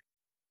is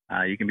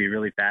you can be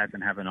really fast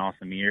and have an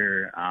awesome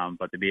year,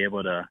 but to be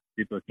able to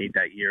duplicate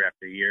that year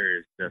after year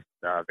is just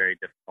a very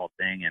difficult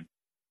thing,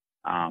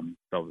 and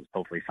so it's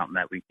hopefully something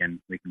that we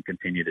can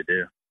continue to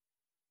do.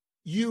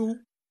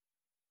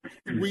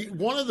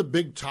 One of the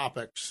big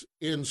topics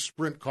in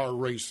sprint car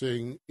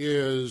racing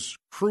is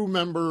crew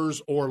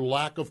members or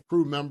lack of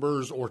crew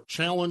members or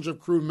challenge of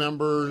crew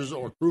members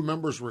or crew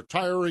members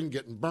retiring,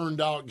 getting burned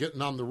out,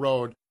 getting on the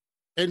road.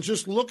 And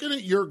just looking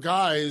at your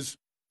guys,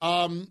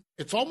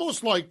 it's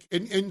almost like,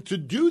 and to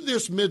do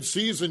this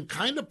mid-season,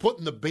 kind of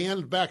putting the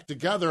band back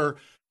together,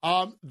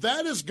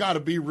 that has got to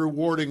be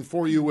rewarding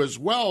for you as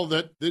well,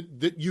 that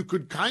you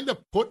could kind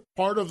of put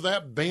part of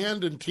that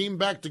band and team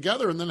back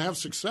together and then have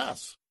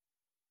success.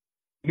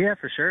 Yeah,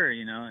 for sure.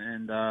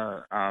 And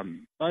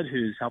Bud,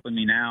 who's helping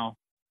me now,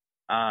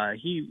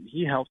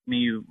 he helped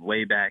me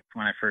way back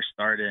when I first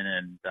started,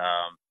 and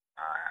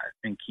I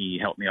think he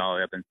helped me all the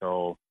way up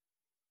until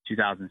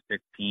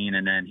 2016,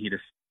 and then he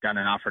just got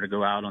an offer to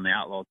go out on the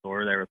Outlaw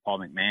Tour there with Paul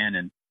McMahon,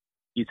 and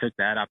he took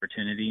that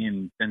opportunity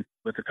and been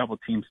with a couple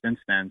teams since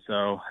then.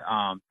 So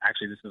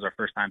actually, this was our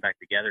first time back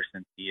together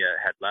since he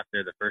had left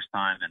there the first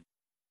time,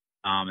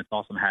 and it's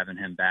awesome having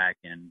him back.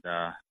 And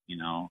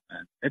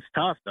it's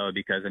tough though,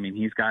 because I mean,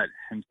 he's got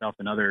himself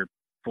another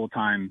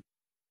full-time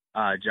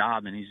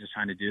job, and he's just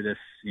trying to do this,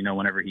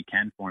 whenever he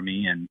can for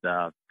me. And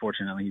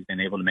fortunately, he's been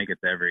able to make it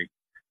to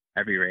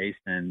every race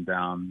and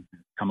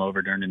come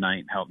over during the night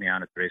and help me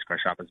out at the race car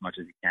shop as much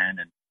as he can.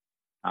 And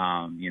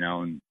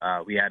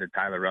we added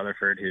Tyler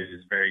Rutherford,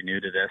 who's very new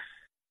to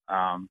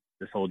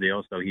this whole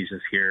deal, so he's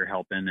just here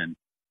helping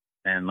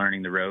and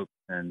learning the ropes.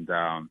 And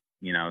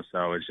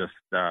so it's just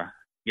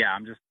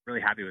I'm just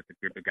really happy with the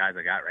group of guys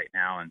I got right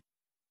now.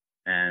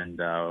 And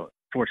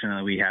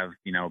fortunately, we have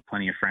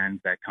plenty of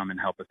friends that come and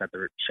help us at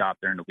the shop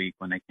during the week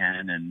when they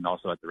can, and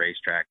also at the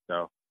racetrack.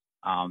 So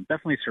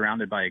definitely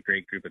surrounded by a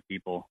great group of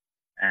people,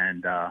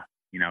 and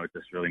it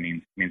just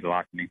really means a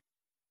lot to me.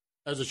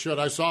 As it should.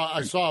 I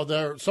saw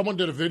there, someone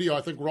did a video,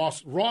 I think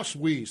Ross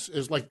Weiss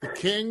is like the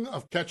king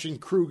of catching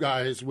crew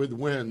guys with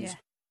wins. Yeah.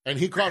 And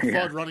he caught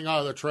Flood running out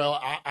of the trail.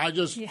 I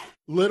just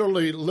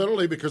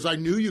literally, because I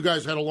knew you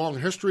guys had a long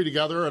history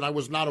together, and I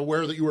was not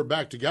aware that you were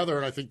back together.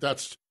 And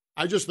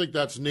I just think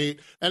that's neat.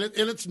 And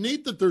it's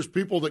neat that there's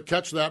people that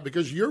catch that,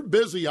 because you're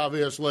busy,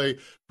 obviously.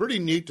 Pretty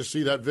neat to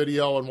see that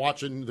video and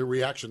watching the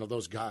reaction of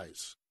those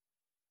guys.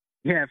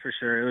 Yeah, for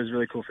sure. It was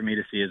really cool for me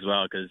to see as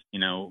well, because,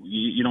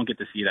 you don't get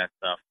to see that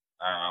stuff.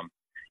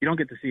 You don't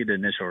get to see the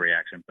initial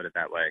reaction, put it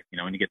that way.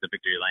 When you get to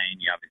victory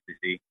lane, you obviously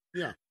see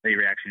the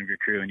reaction of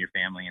your crew and your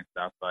family and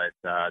stuff. But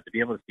to be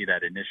able to see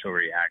that initial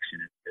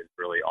reaction is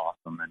really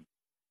awesome. And,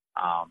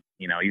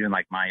 even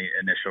like my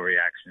initial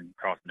reaction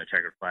crossing the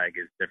checkered flag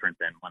is different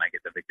than when I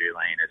get to victory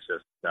lane. It's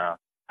just,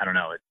 I don't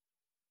know.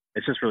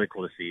 It's just really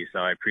cool to see. So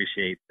I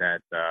appreciate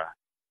that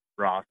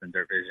Ross and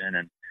Dirt Vision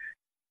and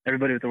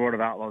everybody with the World of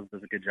Outlaws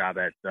does a good job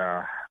at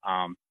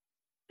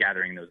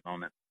gathering those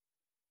moments.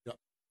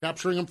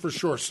 Capturing them for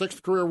sure.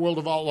 6th career World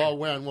of Outlaw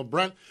win. Well,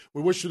 Brent,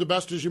 we wish you the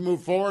best as you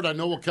move forward. I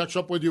know we'll catch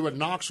up with you at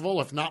Knoxville,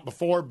 if not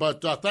before.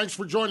 But thanks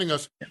for joining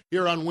us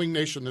here on Wing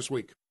Nation this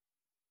week.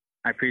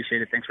 I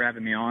appreciate it. Thanks for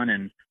having me on.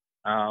 And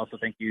also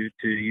thank you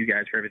to you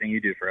guys for everything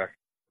you do for us.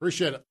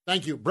 Appreciate it.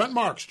 Thank you. Brent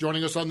Marks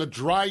joining us on the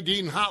Dry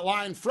Dean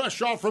Hotline,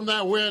 fresh off from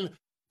that win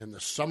in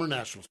the Summer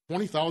Nationals.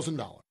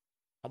 $20,000.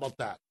 How about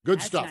that?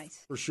 Good stuff,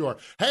 nice. For sure.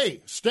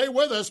 Hey, stay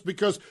with us,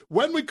 because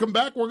when we come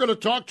back, we're going to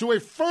talk to a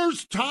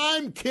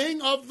first-time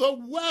King of the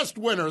West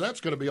winner.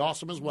 That's going to be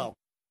awesome as well.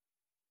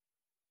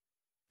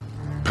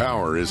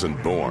 Power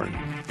isn't born.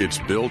 It's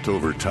built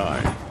over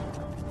time.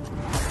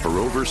 For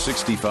over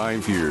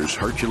 65 years,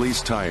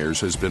 Hercules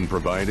Tires has been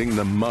providing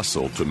the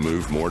muscle to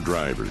move more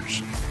drivers.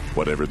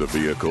 Whatever the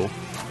vehicle,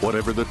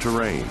 whatever the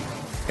terrain.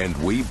 And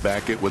we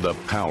back it with a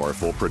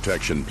powerful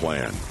protection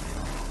plan.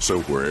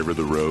 So wherever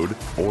the road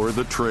or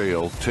the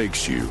trail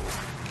takes you,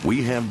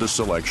 we have the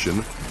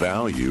selection,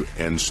 value,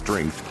 and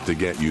strength to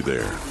get you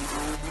there.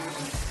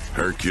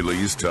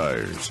 Hercules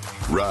Tires.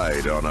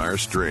 Ride on our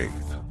strength.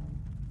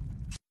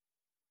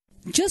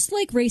 Just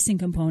like racing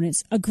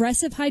components,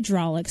 Aggressive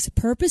Hydraulics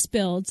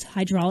purpose-builds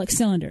hydraulic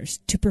cylinders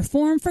to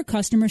perform for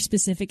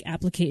customer-specific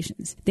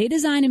applications. They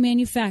design and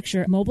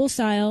manufacture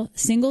mobile-style,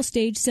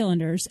 single-stage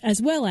cylinders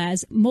as well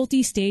as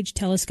multi-stage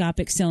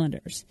telescopic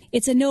cylinders.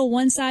 It's a no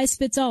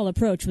one-size-fits-all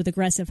approach with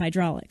Aggressive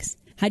Hydraulics.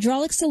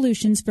 Hydraulic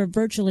solutions for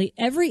virtually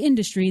every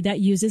industry that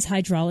uses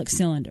hydraulic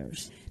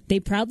cylinders. They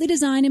proudly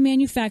design and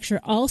manufacture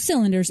all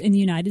cylinders in the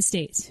United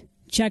States.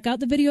 Check out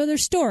the video of their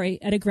story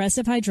at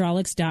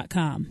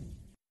aggressivehydraulics.com.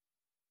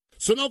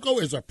 Sunoco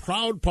is a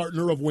proud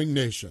partner of Wing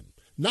Nation.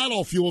 Not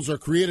all fuels are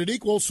created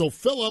equal, so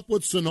fill up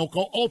with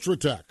Sunoco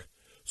Ultratech.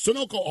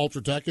 Sunoco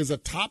Ultratech is a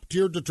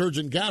top-tier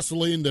detergent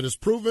gasoline that is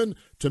proven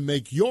to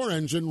make your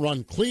engine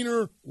run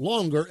cleaner,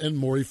 longer, and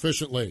more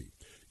efficiently.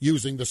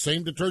 Using the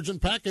same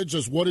detergent package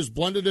as what is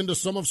blended into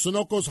some of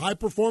Sunoco's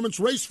high-performance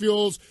race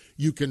fuels,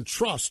 you can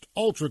trust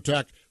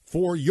Ultratech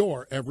for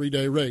your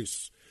everyday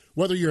race.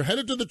 Whether you're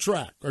headed to the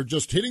track or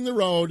just hitting the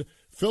road,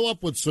 fill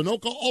up with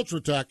Sunoco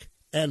Ultratech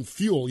and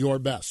fuel your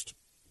best.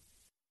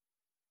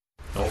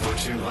 Over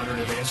 200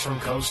 events from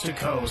coast to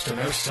coast, and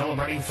they're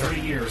celebrating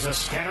 30 years of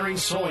Scattering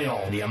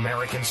Soil, the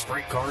American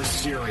Sprint Car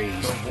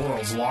Series. The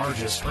world's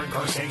largest sprint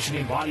car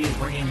sanctioning body is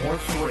bringing more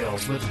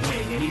thrills with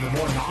wing and even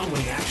more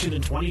non-wing action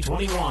in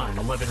 2021.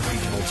 11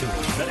 regional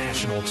tours, the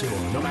national tour.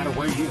 No matter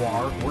where you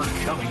are, we're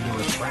coming to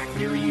a track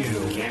near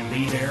you. Can't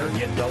be there?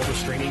 Get double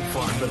streaming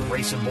fun with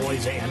Racing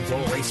Boys and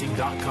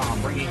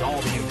FlowRacing.com, bringing all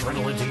the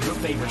adrenaline to your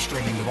favorite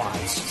streaming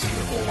device. See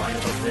the full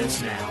lineup of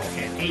this now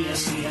at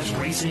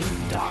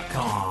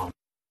ASCSRacing.com.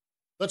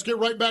 Let's get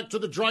right back to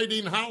the Dry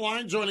Dean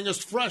Hotline. Joining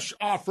us fresh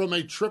off from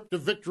a trip to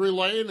Victory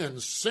Lane in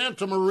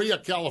Santa Maria,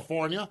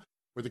 California,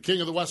 with the King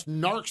of the West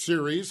NARC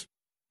Series,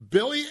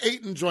 Billy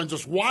Aton joins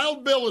us.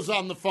 Wild Bill is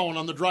on the phone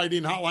on the Dry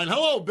Dean Hotline.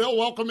 Hello, Bill.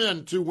 Welcome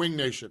in to Wing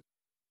Nation.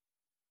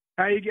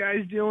 How you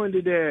guys doing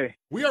today?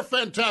 We are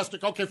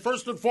fantastic. Okay,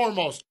 first and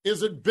foremost,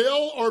 is it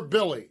Bill or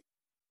Billy?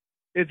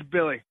 It's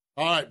Billy.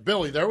 All right,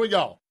 Billy, there we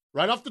go.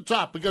 Right off the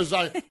top, because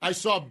I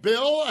saw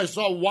Bill, I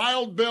saw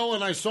Wild Bill,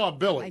 and I saw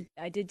Billy.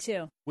 I did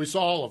too. We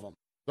saw all of them.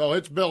 So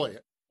it's Billy.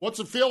 What's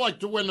it feel like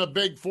to win a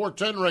big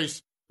 410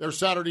 race there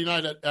Saturday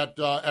night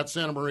at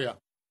Santa Maria?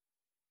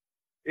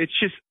 It's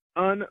just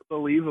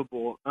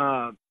unbelievable.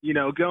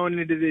 Going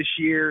into this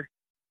year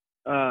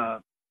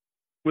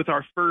with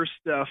our first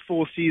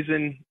full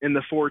season in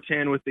the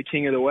 410 with the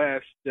King of the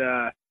West,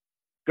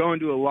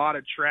 going to a lot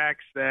of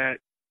tracks that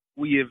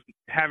we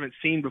haven't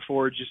seen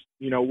before, just,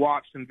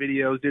 watched some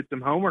videos, did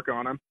some homework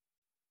on them.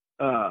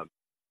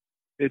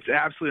 It's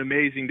absolutely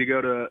amazing to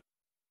go to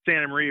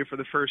Santa Maria for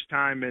the first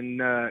time and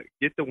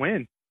get the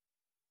win.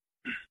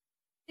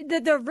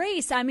 The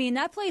race, I mean,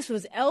 that place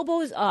was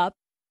elbows up.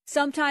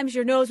 Sometimes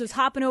your nose was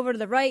hopping over to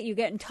the right, you're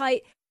getting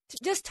tight.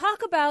 Just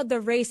talk about the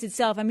race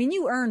itself. I mean,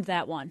 you earned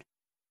that one.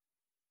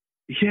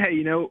 Yeah,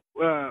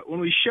 when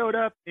we showed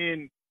up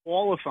in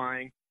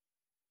qualifying,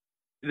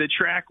 the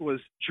track was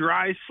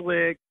dry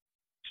slick,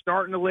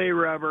 starting to lay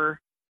rubber.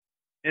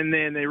 and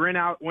then they went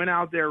out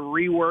there,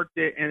 reworked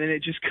it, and then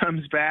it just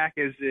comes back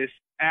as this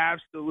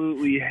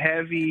absolutely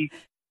heavy,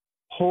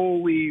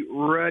 holy,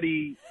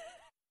 ruddy,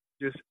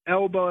 just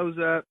elbows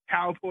up,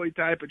 cowboy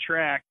type of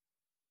track.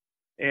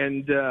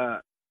 And,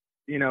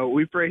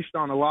 we've raced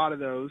on a lot of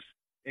those,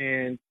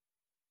 and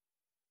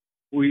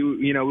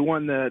we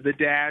won the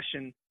dash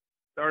and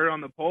started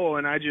on the pole,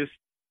 and I just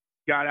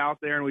got out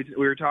there, and we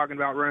were talking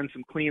about running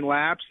some clean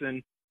laps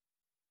and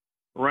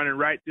running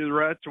right through the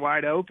ruts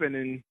wide open,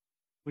 and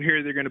we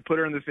hear they're going to put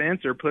her in the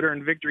fence or put her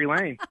in victory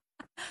lane.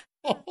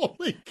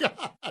 Holy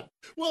God.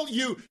 Well,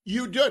 you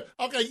did.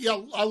 Okay, yeah,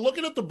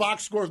 looking at the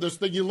box score of this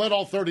thing, you led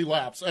all 30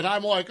 laps, and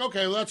I'm like,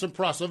 okay, well, that's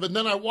impressive. And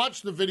then I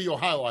watched the video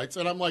highlights,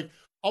 and I'm like,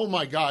 oh,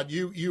 my God,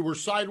 you were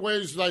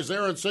sideways, as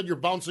Aaron said, you're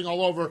bouncing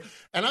all over.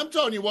 And I'm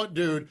telling you what,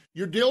 dude,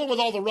 you're dealing with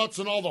all the ruts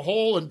and all the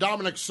hole, and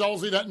Dominic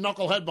Selzy, that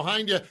knucklehead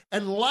behind you,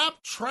 and lap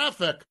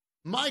traffic.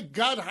 My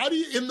God, how do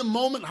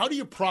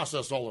you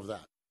process all of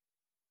that?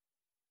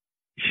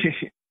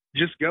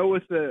 Just go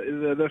with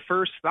the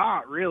first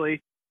thought,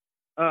 really.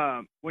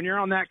 When you're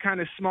on that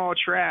kind of small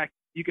track,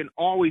 you can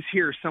always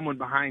hear someone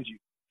behind you.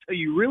 So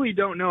you really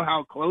don't know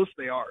how close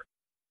they are.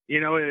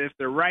 If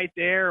they're right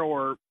there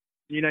or,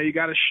 you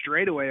got a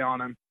straightaway on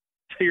them.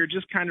 So you're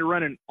just kind of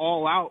running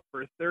all out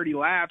for 30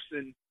 laps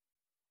and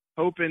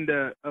hoping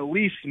to at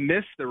least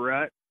miss the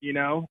rut.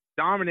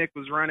 Dominic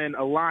was running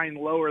a line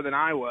lower than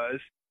I was,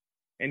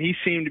 and he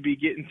seemed to be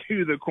getting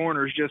through the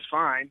corners just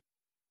fine.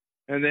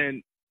 And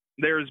then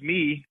there's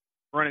me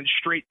running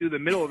straight through the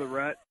middle of the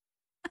rut.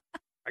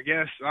 I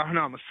guess, I don't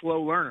know, I'm a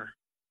slow learner.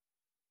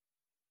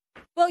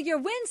 Well, your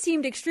win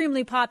seemed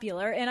extremely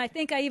popular, and I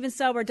think I even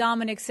saw where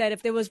Dominic said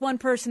if there was one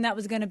person that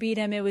was going to beat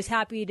him, it was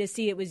happy to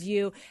see it was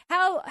you.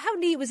 How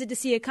neat was it to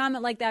see a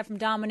comment like that from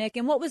Dominic,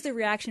 and what was the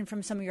reaction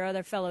from some of your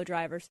other fellow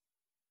drivers?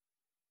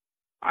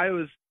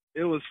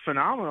 It was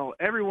phenomenal.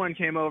 Everyone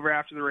came over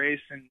after the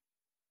race and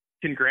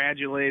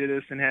congratulated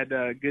us and had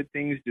good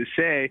things to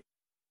say.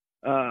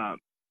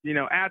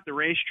 At the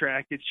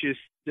racetrack, it's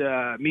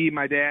just me,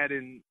 my dad,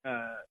 and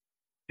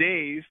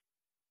Dave.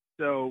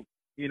 So,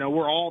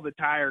 we're all the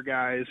tire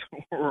guys.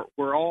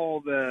 we're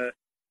all the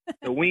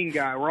wing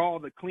guy. We're all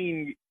the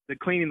cleaning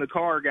the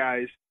car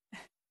guys.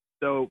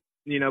 So,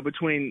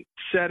 between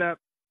setup,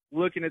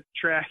 looking at the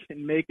track,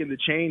 and making the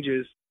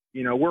changes,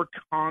 we're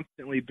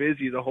constantly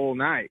busy the whole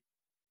night.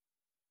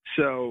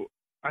 So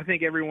I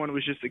think everyone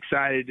was just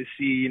excited to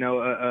see,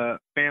 a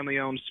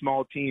family-owned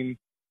small team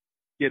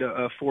get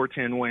a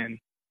 410 win.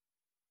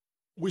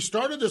 We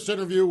started this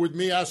interview with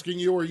me asking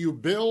you, are you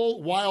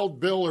Bill, Wild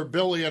Bill, or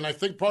Billy? And I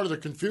think part of the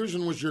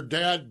confusion was your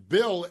dad,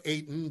 Bill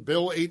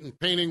Aton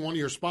Painting, one of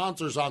your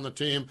sponsors on the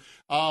team,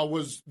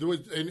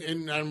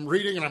 and I'm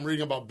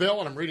reading about Bill,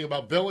 and I'm reading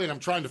about Billy, and I'm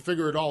trying to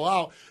figure it all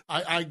out.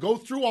 I go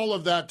through all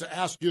of that to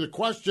ask you the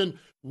question,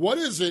 what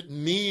does it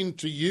mean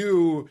to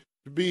you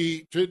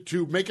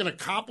to make an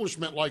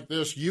accomplishment like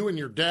this, you and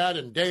your dad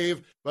and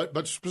Dave,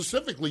 but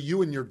specifically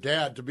you and your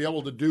dad, to be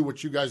able to do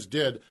what you guys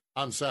did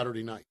on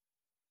Saturday night?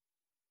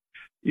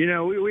 We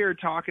were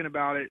talking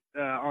about it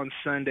on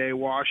Sunday,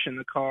 washing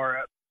the car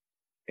up.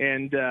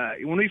 And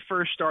when we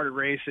first started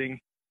racing,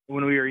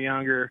 when we were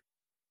younger,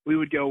 we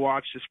would go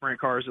watch the sprint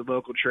cars at the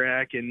local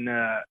track. And,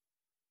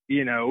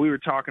 we were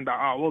talking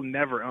about, we'll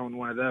never own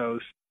one of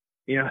those.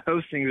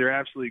 Those things are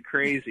absolutely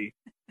crazy.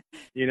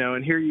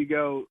 And here you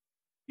go,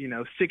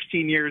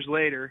 16 years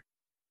later,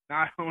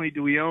 not only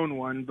do we own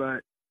one,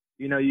 but,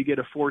 you get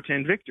a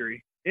 410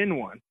 victory in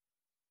one.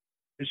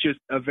 It's just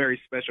a very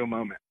special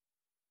moment.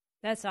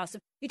 That's awesome.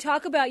 You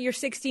talk about your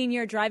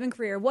 16-year driving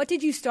career. What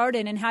did you start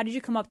in, and how did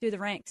you come up through the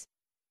ranks?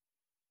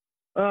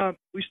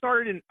 We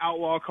started in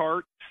outlaw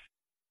karts,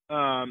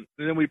 and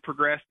then we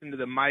progressed into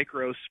the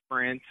micro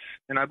sprints.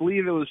 And I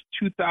believe it was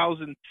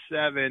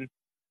 2007,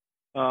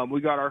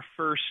 we got our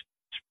first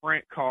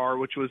sprint car,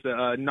 which was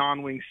a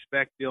non-wing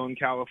spec deal in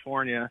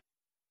California.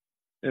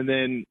 And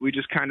then we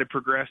just kind of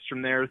progressed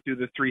from there through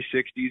the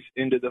 360s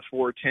into the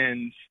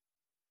 410s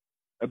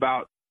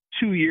about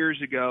 2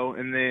 years ago.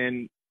 And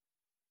then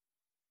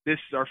this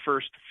is our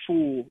first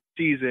full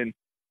season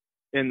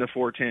in the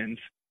 410s.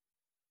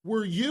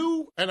 Were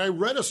you, and I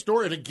read a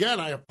story, and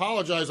again, I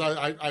apologize,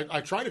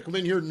 I try to come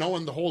in here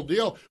knowing the whole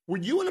deal. Were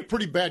you in a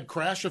pretty bad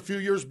crash a few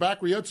years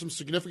back where you had some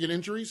significant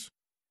injuries?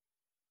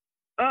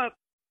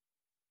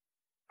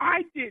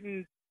 I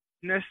didn't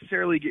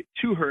necessarily get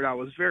too hurt. I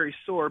was very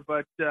sore,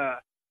 but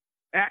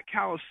at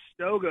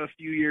Calistoga a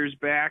few years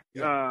back,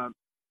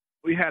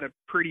 we had a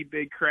pretty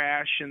big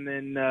crash, and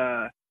then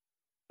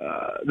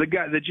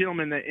the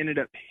gentleman that ended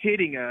up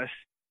hitting us,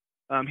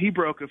 he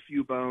broke a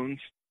few bones,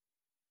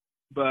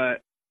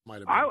 but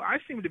I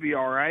seem to be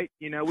all right.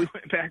 We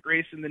went back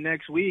racing the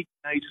next week.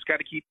 Now you just got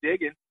to keep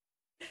digging.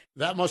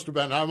 That must have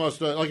been,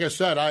 like I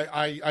said,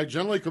 I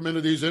generally come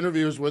into these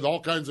interviews with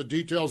all kinds of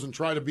details and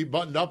try to be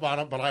buttoned up on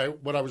it,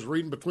 but what I was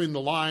reading between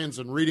the lines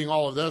and reading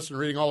all of this and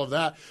reading all of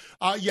that,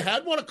 you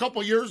had one a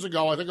couple years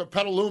ago, I think at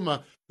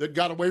Petaluma, that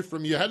got away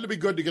from you. It had to be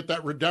good to get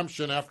that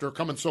redemption after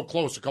coming so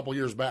close a couple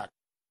years back.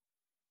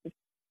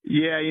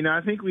 Yeah,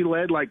 I think we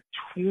led like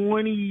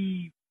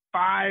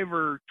 25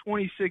 or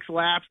 26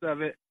 laps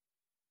of it.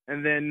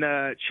 And then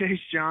Chase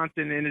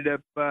Johnson ended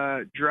up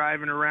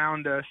driving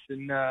around us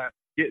and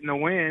getting the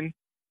win.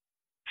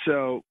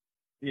 So,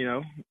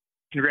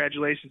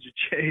 congratulations to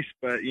Chase.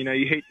 But, you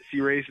hate to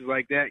see races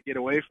like that get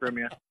away from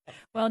you.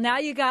 Well, now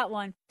you got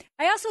one.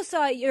 I also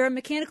saw you're a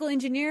mechanical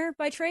engineer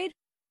by trade?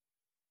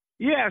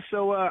 Yeah,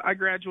 so I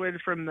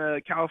graduated from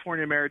the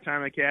California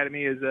Maritime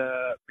Academy as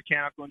a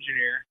mechanical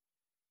engineer.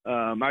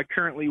 I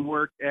currently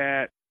work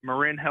at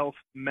Marin Health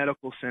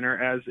Medical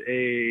Center as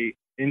a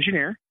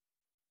engineer.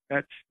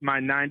 That's my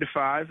 9 to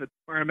 5. That's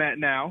where I'm at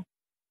now.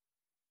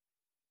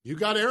 You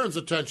got Erin's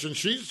attention.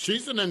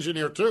 She's an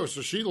engineer too,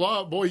 so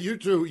you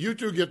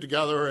two get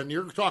together and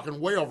you're talking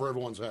way over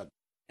everyone's head.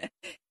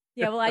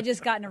 Yeah, well, I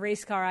just got in a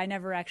race car. I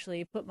never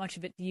actually put much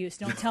of it to use.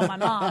 Don't tell my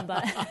mom,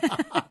 but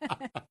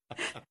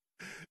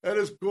that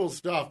is cool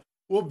stuff.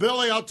 Well,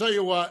 Billy, I'll tell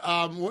you what.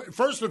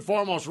 First and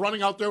foremost,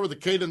 running out there with the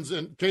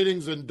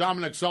Kadings and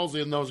Dominic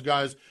Selzy and those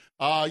guys,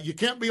 you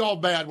can't be all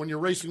bad when you're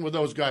racing with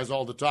those guys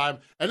all the time.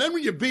 And then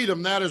when you beat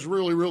them, that is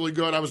really, really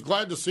good. I was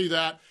glad to see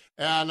that.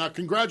 And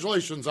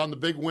congratulations on the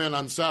big win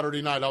on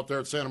Saturday night out there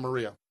at Santa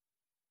Maria.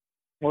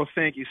 Well,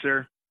 thank you,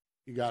 sir.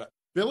 You got it.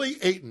 Billy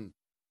Aton.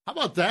 How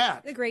about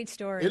that? A great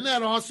story. Isn't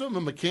that awesome?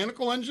 A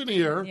mechanical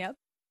engineer. Yep.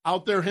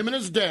 Out there, him and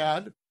his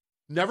dad.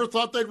 Never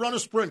thought they'd run a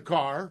sprint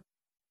car.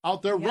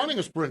 Out there running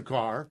a sprint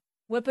car.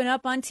 Whipping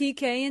up on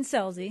TK and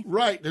Selzy.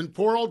 Right, and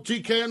poor old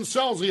TK and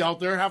Selzy out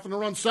there having to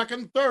run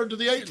second, third to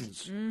the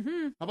Atons.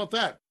 Mm-hmm. How about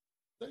that?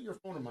 Is that your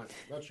phone or mine?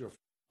 That's your phone.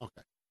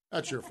 Okay,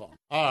 that's your phone.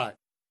 All right.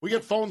 We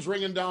get phones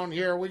ringing down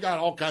here. We got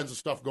all kinds of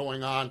stuff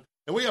going on.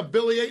 And we have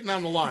Billy Aton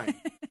on the line.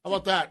 How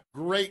about that?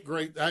 Great.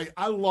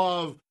 I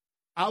love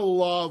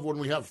when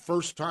we have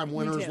first-time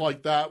winners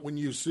like that, when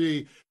you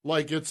see,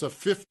 like, it's a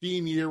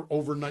 15-year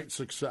overnight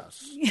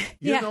success.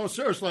 You know,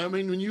 seriously, I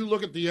mean, when you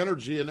look at the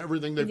energy and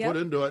everything they put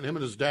into it, him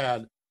and his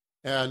dad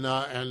and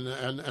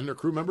their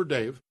crew member,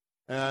 Dave,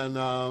 and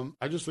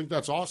I just think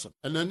that's awesome.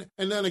 And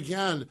then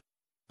again,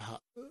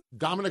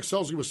 Dominic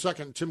Selzy was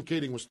second, Tim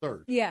Kading was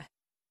third. Yeah.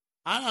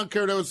 I don't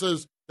care what it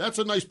says. That's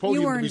a nice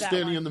podium to be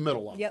standing in the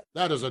middle of. Yep.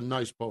 That is a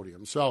nice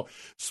podium. So,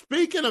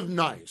 speaking of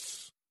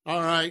nice,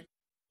 all right,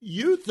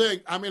 you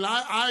think, I mean,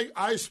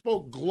 I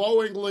spoke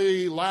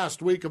glowingly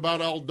last week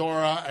about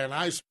Eldora, and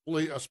I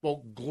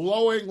spoke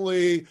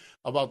glowingly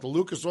about the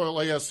Lucas Oil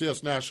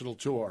ASCS National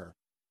Tour.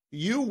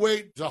 You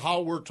wait to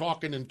how we're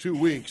talking in 2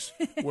 weeks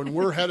when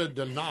we're headed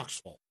to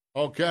Knoxville,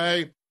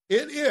 okay?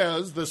 It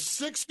is the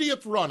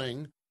 60th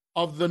running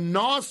of the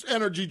NOS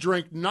Energy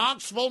Drink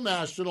Knoxville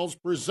Nationals,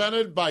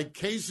 presented by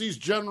Casey's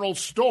General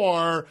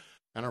Store,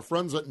 and our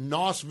friends at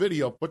NOS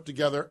Video put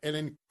together an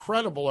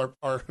incredible,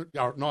 our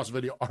NOS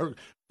Video, our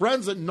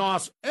friends at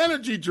NOS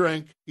Energy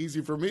Drink,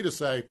 easy for me to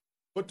say,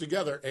 put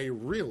together a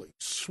really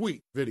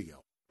sweet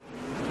video. The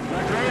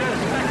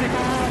greatest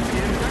spectacle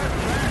in dirt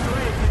track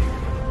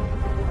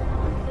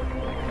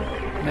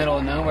racing. Middle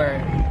of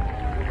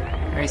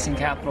nowhere, racing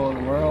capital of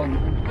the world.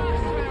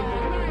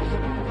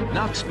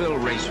 Knoxville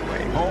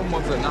Raceway, home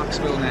of the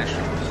Knoxville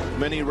Nationals.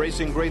 Many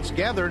racing greats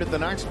gathered at the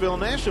Knoxville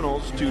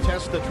Nationals to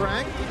test the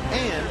track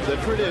and the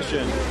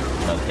tradition.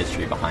 The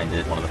history behind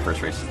it, one of the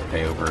first races to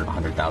pay over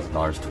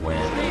 $100,000 to win.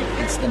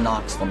 It's the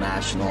Knoxville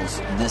Nationals.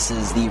 This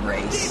is the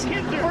race. For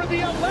the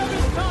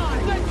 11th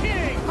time, the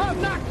king of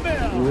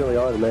Knoxville. You really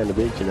are the man to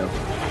beat, you know.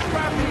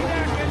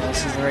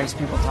 This is the race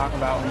people talk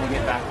about when they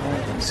get back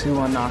home. It's who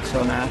won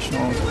Knoxville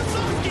Nationals.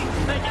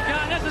 Thank you,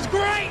 God. This is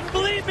great.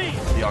 Believe me.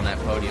 Be on that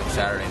podium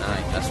Saturday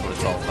night. That's what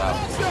it's all about.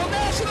 Knoxville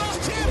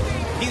Nationals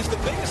champion. He's the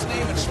biggest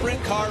name in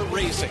sprint car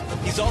racing.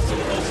 He's also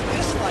the most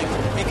disliked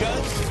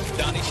because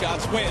Donnie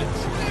Schatz wins.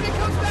 And he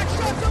comes back,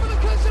 shots over the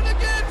cushion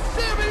again.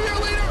 7-year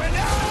leader, and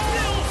now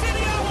still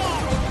video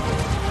on.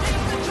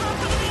 At the top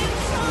of the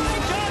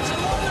inside, Johnson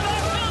won the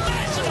Knoxville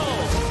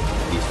Nationals.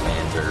 These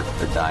fans are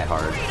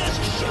diehard.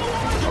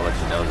 I'll let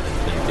you know that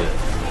it's been good.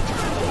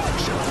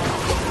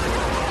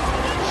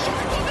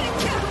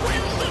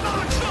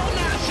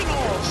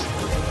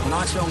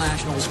 Knoxville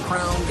Nationals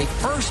crowned a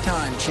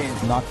first-time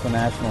champion. Knoxville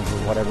Nationals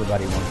is what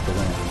everybody wants to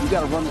win. You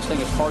got to run this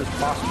thing as hard as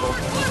possible.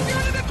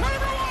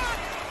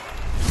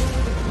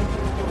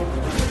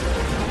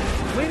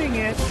 Winning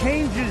it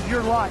changes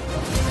your life.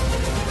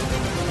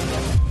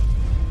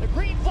 The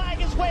green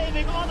flag is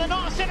waving on the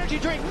NOS Energy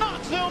Drink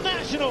Knoxville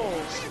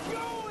Nationals.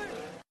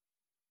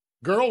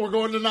 Girl, we're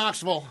going to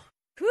Knoxville.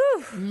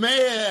 Whew.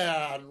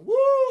 Man, woo!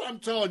 I'm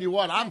telling you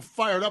what, I'm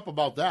fired up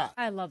about that.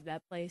 I love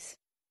that place.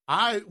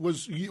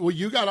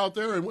 You got out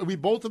there, and we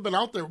both have been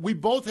out there. We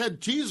both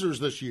had teasers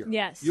this year.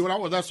 Yes. You went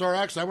out with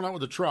SRX, I went out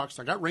with the trucks.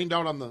 I got rained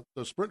out on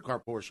the sprint car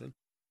portion,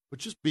 but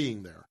just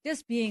being there.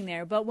 Just being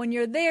there. But when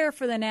you're there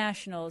for the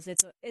Nationals,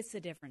 it's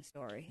a different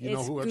story. You know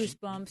it's who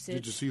goosebumps.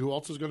 Did you see who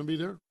else is going to be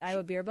there?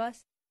 Iowa Beer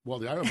Bus? Well,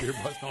 the Iowa Beer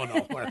Bus,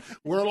 no.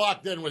 We're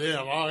locked in with him.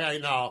 Okay,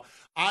 no.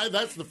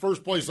 That's the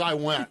first place I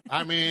went.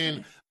 I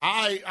mean,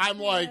 I'm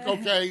like,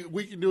 okay,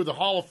 we can do the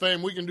Hall of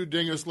Fame. We can do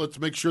Dingus. Let's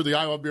make sure the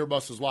Iowa Beer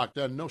Bus is locked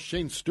in. No,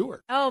 Shane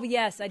Stewart. Oh,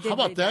 yes, I did. How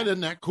about that?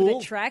 Isn't that cool?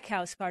 The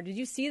Trackhouse car. Did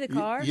you see the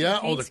car?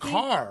 Yeah, the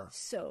car.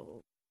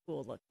 So cool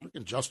looking. Look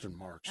at Justin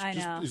Marks. I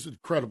know. He's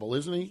incredible,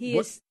 isn't he? He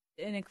is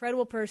an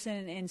incredible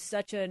person and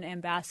such an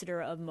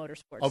ambassador of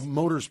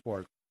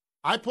motorsports.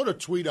 I put a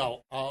tweet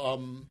out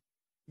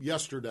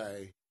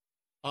yesterday.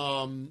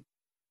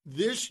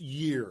 This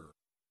year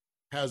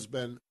has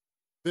been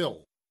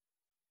filled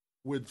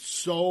with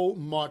so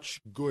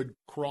much good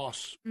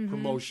cross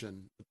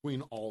promotion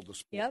between all the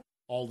sports,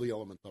 all the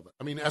elements of it.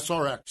 I mean,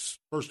 SRX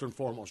first and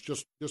foremost,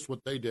 just what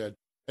they did,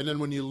 and then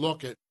when you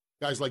look at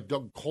guys like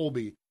Doug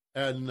Colby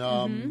and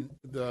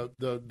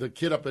the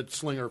kid up at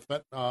Slinger,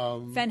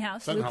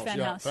 Fenhouse, Luke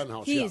Fenhouse.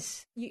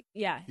 Fenhouse.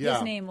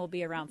 His name will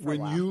be around for a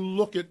while. When you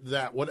look at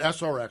that, what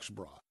SRX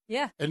brought.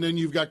 Yeah. And then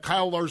you've got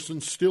Kyle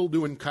Larson still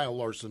doing Kyle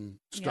Larson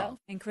stuff.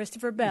 And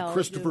Christopher Bell.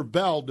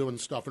 Bell doing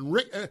stuff. And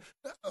Rick,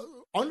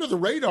 under the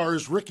radar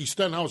is Ricky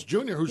Stenhouse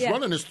Jr., who's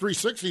running his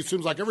 360. It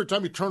seems like every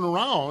time you turn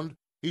around,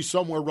 he's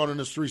somewhere running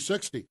his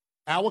 360.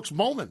 Alex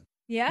Bowman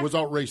was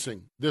out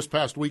racing this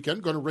past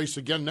weekend, going to race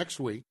again next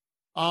week.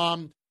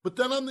 But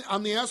then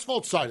on the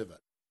asphalt side of it,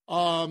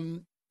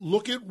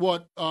 look at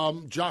what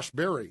Josh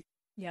Berry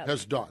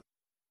has done.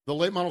 The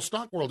late model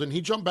stock world, and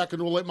he jumped back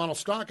into a late model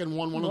stock and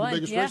won one of the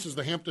biggest races,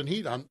 the Hampton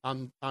Heat,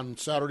 on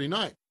Saturday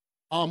night.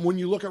 When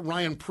you look at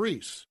Ryan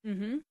Preece,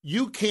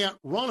 you can't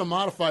run a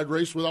modified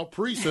race without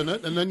Preece in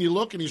it, and then you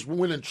look and he's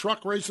winning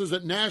truck races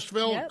at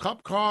Nashville,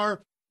 Cup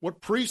Car,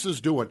 what Preece is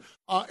doing.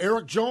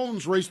 Eric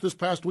Jones raced this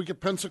past week at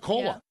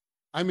Pensacola.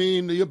 I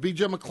mean, you have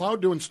B.J.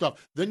 McLeod doing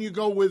stuff. Then you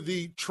go with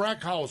the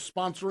Trackhouse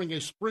sponsoring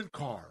a sprint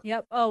car.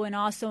 Yep. Oh, and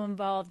also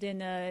involved in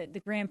the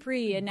Grand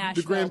Prix in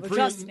Nashville. The Grand Prix,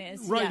 Justin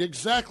is. Right,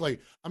 exactly.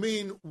 I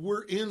mean,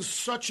 we're in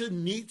such a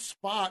neat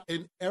spot,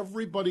 and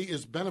everybody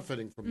is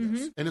benefiting from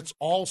this, and it's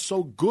all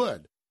so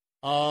good.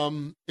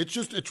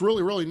 It's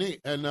really, really neat.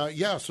 And,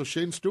 so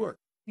Shane Stewart.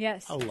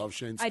 Yes. I love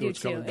Shane Stewart. I do,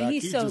 too. Coming back. And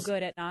he's so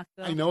good at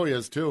Knoxville. I know he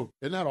is, too.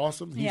 Isn't that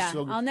awesome? He's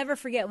so good. I'll never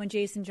forget when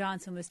Jason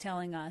Johnson was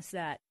telling us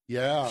that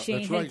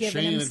Shane had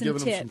given him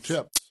some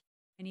tips.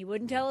 And he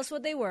wouldn't tell us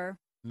what they were.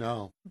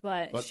 No.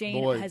 But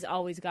Shane has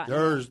always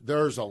gotten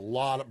There's a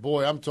lot of,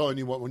 I'm telling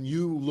you what, when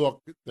you look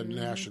at the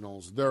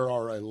Nationals, there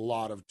are a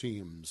lot of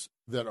teams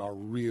that are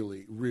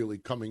really, really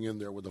coming in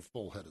there with a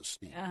full head of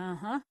steam.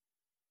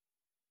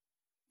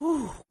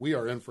 We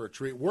are in for a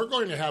treat. We're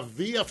going to have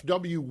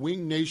VFW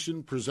Wing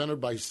Nation presented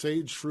by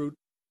Sage Fruit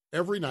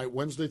every night,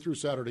 Wednesday through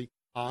Saturday,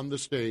 on the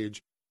stage.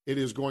 It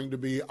is going to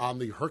be on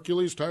the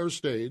Hercules Tire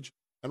stage,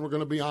 and we're going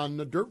to be on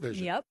the Dirt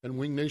Vision and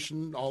Wing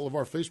Nation, all of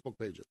our Facebook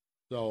pages.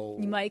 So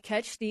you might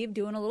catch Steve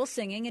doing a little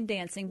singing and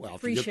dancing pre-show.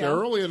 If you get there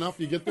early enough,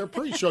 you get there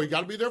pre-show. You got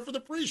to be there for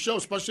the pre-show,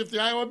 especially if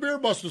the Iowa Beer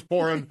Bus is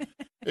pouring.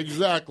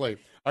 Exactly.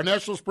 Our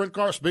National Sprint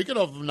Car, speaking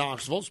of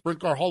Knoxville, Sprint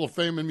Car Hall of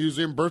Fame and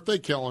Museum birthday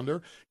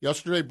calendar.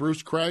 Yesterday,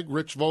 Bruce Craig,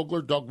 Rich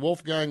Vogler, Doug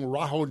Wolfgang,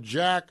 Raho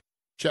Jack,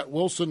 Chet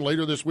Wilson.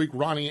 Later this week,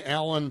 Ronnie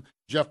Allen,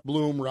 Jeff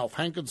Bloom, Ralph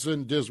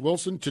Hankinson, Diz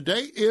Wilson.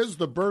 Today is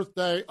the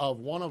birthday of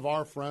one of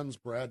our friends,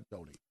 Brad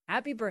Doty.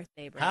 Happy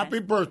birthday, Brad. Happy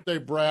birthday,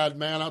 Brad,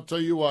 man. I'll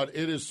tell you what,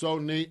 it is so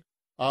neat.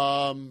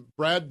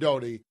 Brad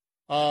Doty,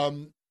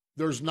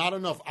 there's not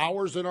enough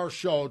hours in our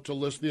show to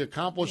list the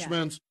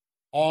accomplishments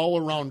all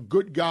around.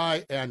 Good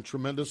guy and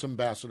tremendous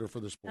ambassador for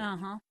the sport.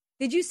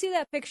 Did you see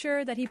that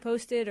picture that he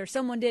posted, or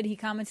someone did, he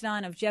commented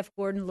on, of Jeff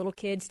Gordon, little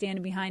kid,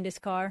 standing behind his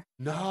car?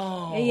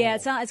 No. Yeah,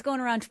 it's going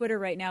around Twitter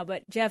right now,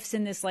 but Jeff's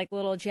in this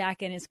little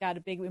jacket, and it's got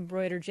a big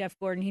embroidered Jeff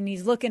Gordon, and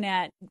he's looking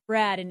at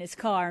Brad in his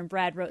car, and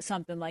Brad wrote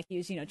something like he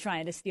was,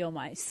 trying to steal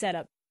my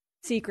setup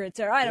secrets,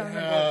 or I don't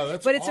remember.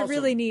 But it's awesome. A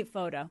really neat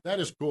photo. That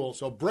is cool.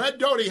 So, Brad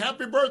Doty,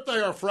 happy birthday,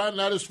 our friend.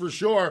 That is for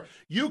sure.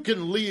 You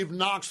can leave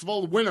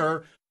Knoxville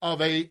winner of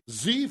a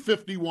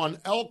Z51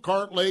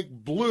 Elkhart Lake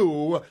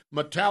Blue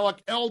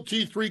Metallic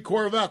LT3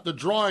 Corvette. The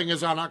drawing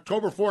is on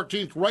October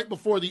 14th, right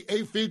before the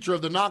A feature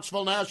of the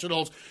Knoxville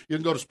Nationals. You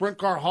can go to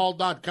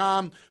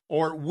sprintcarhall.com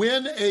or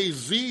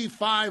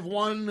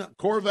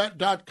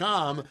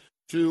winaz51corvette.com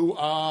to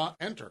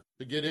enter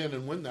to get in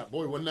and win that.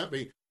 Boy, wouldn't that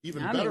be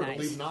even That'd better be nice.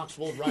 to leave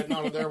Knoxville riding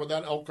out of there with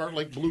that Elkhart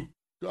Lake Blue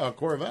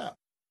Corvette.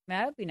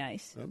 That would be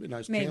nice. That'd be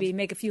nice. Maybe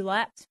make a few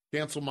laps.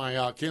 Cancel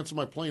my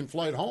plane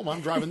flight home.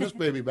 I'm driving this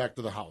baby back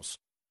to the house.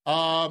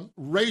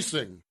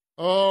 Racing.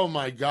 Oh,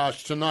 my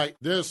gosh. Tonight,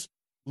 this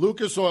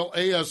Lucas Oil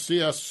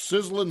ASCS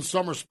Sizzling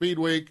Summer Speed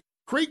Week,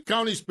 Creek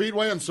County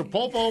Speedway in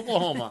Sapulpa,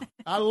 Oklahoma.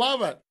 I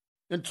love it.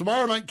 And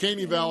tomorrow night,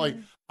 Caney Valley.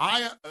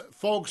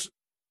 Folks,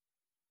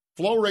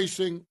 Flow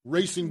Racing,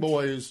 Racing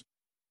Boys,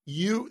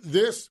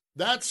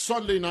 that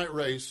Sunday night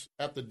race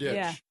at the ditch.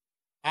 Yeah.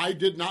 I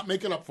did not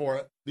make it up for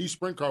it. These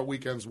sprint car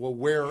weekends will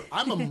wear.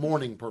 I'm a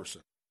morning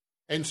person.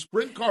 And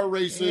sprint car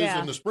races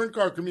and the sprint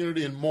car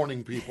community and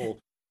morning people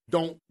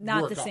don't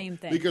Not work the out. same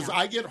thing. Because no.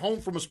 I get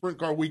home from a sprint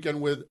car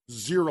weekend with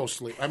zero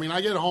sleep. I mean, I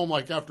get home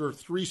after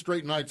 3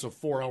 straight nights of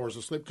 4 hours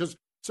of sleep because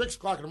 6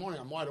 o'clock in the morning,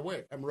 I'm wide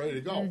awake. I'm ready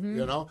to go,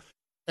 you know?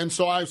 And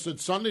so I said,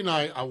 Sunday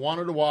night, I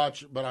wanted to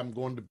watch, but I'm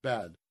going to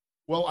bed.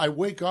 Well, I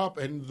wake up,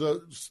 and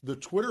the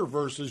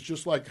Twitterverse is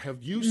just like,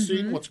 have you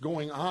seen what's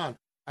going on?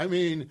 I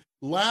mean,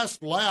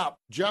 last lap,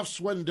 Jeff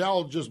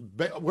Swindell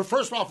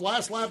first off,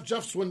 last lap,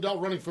 Jeff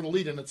Swindell running for the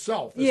lead in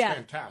itself is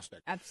fantastic.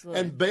 Absolutely.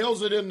 And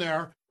bails it in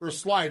there for a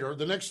slider.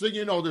 The next thing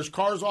you know, there's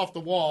cars off the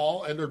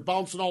wall, and they're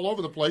bouncing all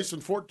over the place,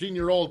 and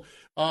 14-year-old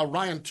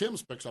Ryan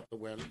Timms picks up the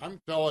win. I'm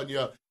telling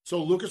you.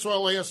 So Lucas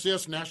Oil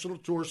ASCS National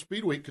Tour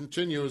Speed Week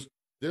continues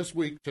this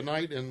week,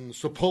 tonight in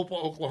Sapulpa,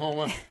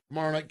 Oklahoma,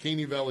 tomorrow night,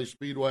 Caney Valley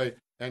Speedway,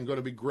 and going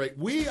to be great.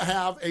 We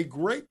have a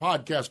great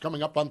podcast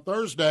coming up on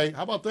Thursday.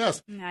 How about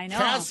this? I know.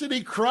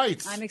 Cassidy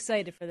Kreitz. I'm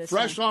excited for this.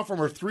 Fresh off from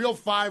her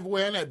 305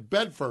 win at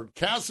Bedford.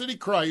 Cassidy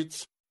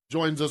Kreitz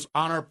joins us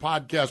on our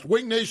podcast.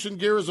 Wing Nation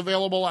gear is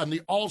available on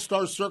the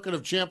All-Star Circuit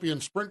of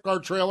Champions Sprint Car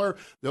trailer.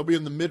 They'll be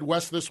in the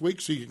Midwest this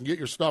week, so you can get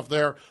your stuff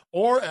there,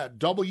 or at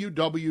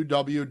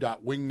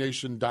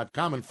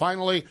www.wingnation.com. And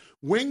finally,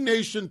 Wing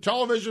Nation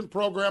television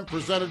program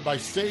presented by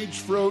Sage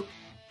Fruit,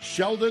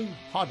 Sheldon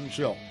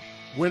Hodenshill.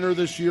 Winner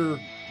this year,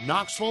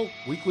 Knoxville,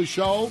 weekly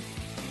show,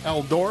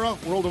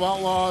 Eldora, World of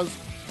Outlaws,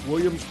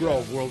 Williams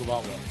Grove, World of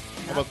Outlaws.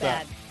 How about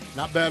that?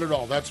 Not bad at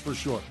all, that's for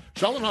sure.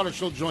 Sheldon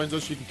Hodenshill joins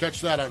us. You can catch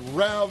that on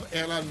Rev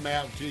and on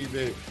MAV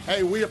TV.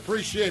 Hey, we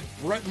appreciate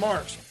Brent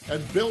Marks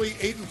and Billy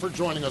Aton for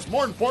joining us.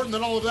 More important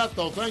than all of that,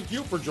 though, thank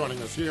you for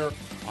joining us here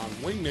on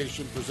Wing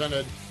Nation,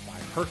 presented by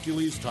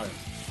Hercules Tires.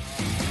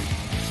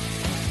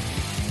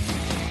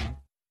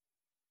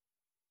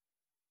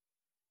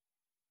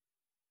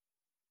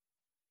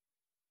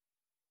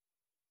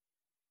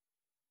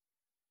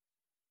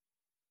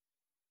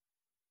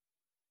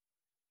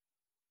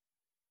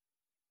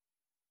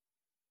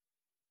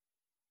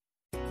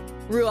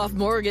 Ruoff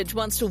Mortgage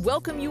wants to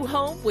welcome you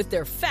home with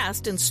their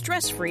fast and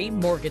stress-free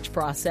mortgage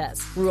process.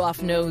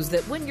 Ruoff knows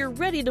that when you're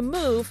ready to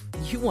move,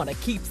 you want to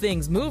keep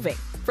things moving.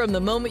 From the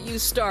moment you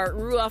start,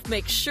 Ruoff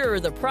makes sure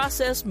the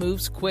process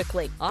moves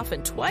quickly,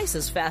 often twice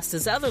as fast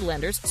as other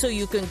lenders, so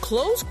you can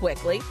close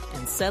quickly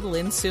and settle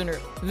in sooner.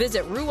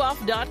 Visit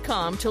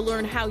Ruoff.com to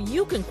learn how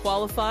you can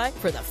qualify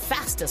for the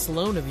fastest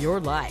loan of your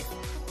life.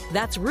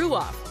 That's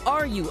Ruoff,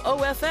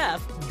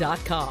 RUOFF.com.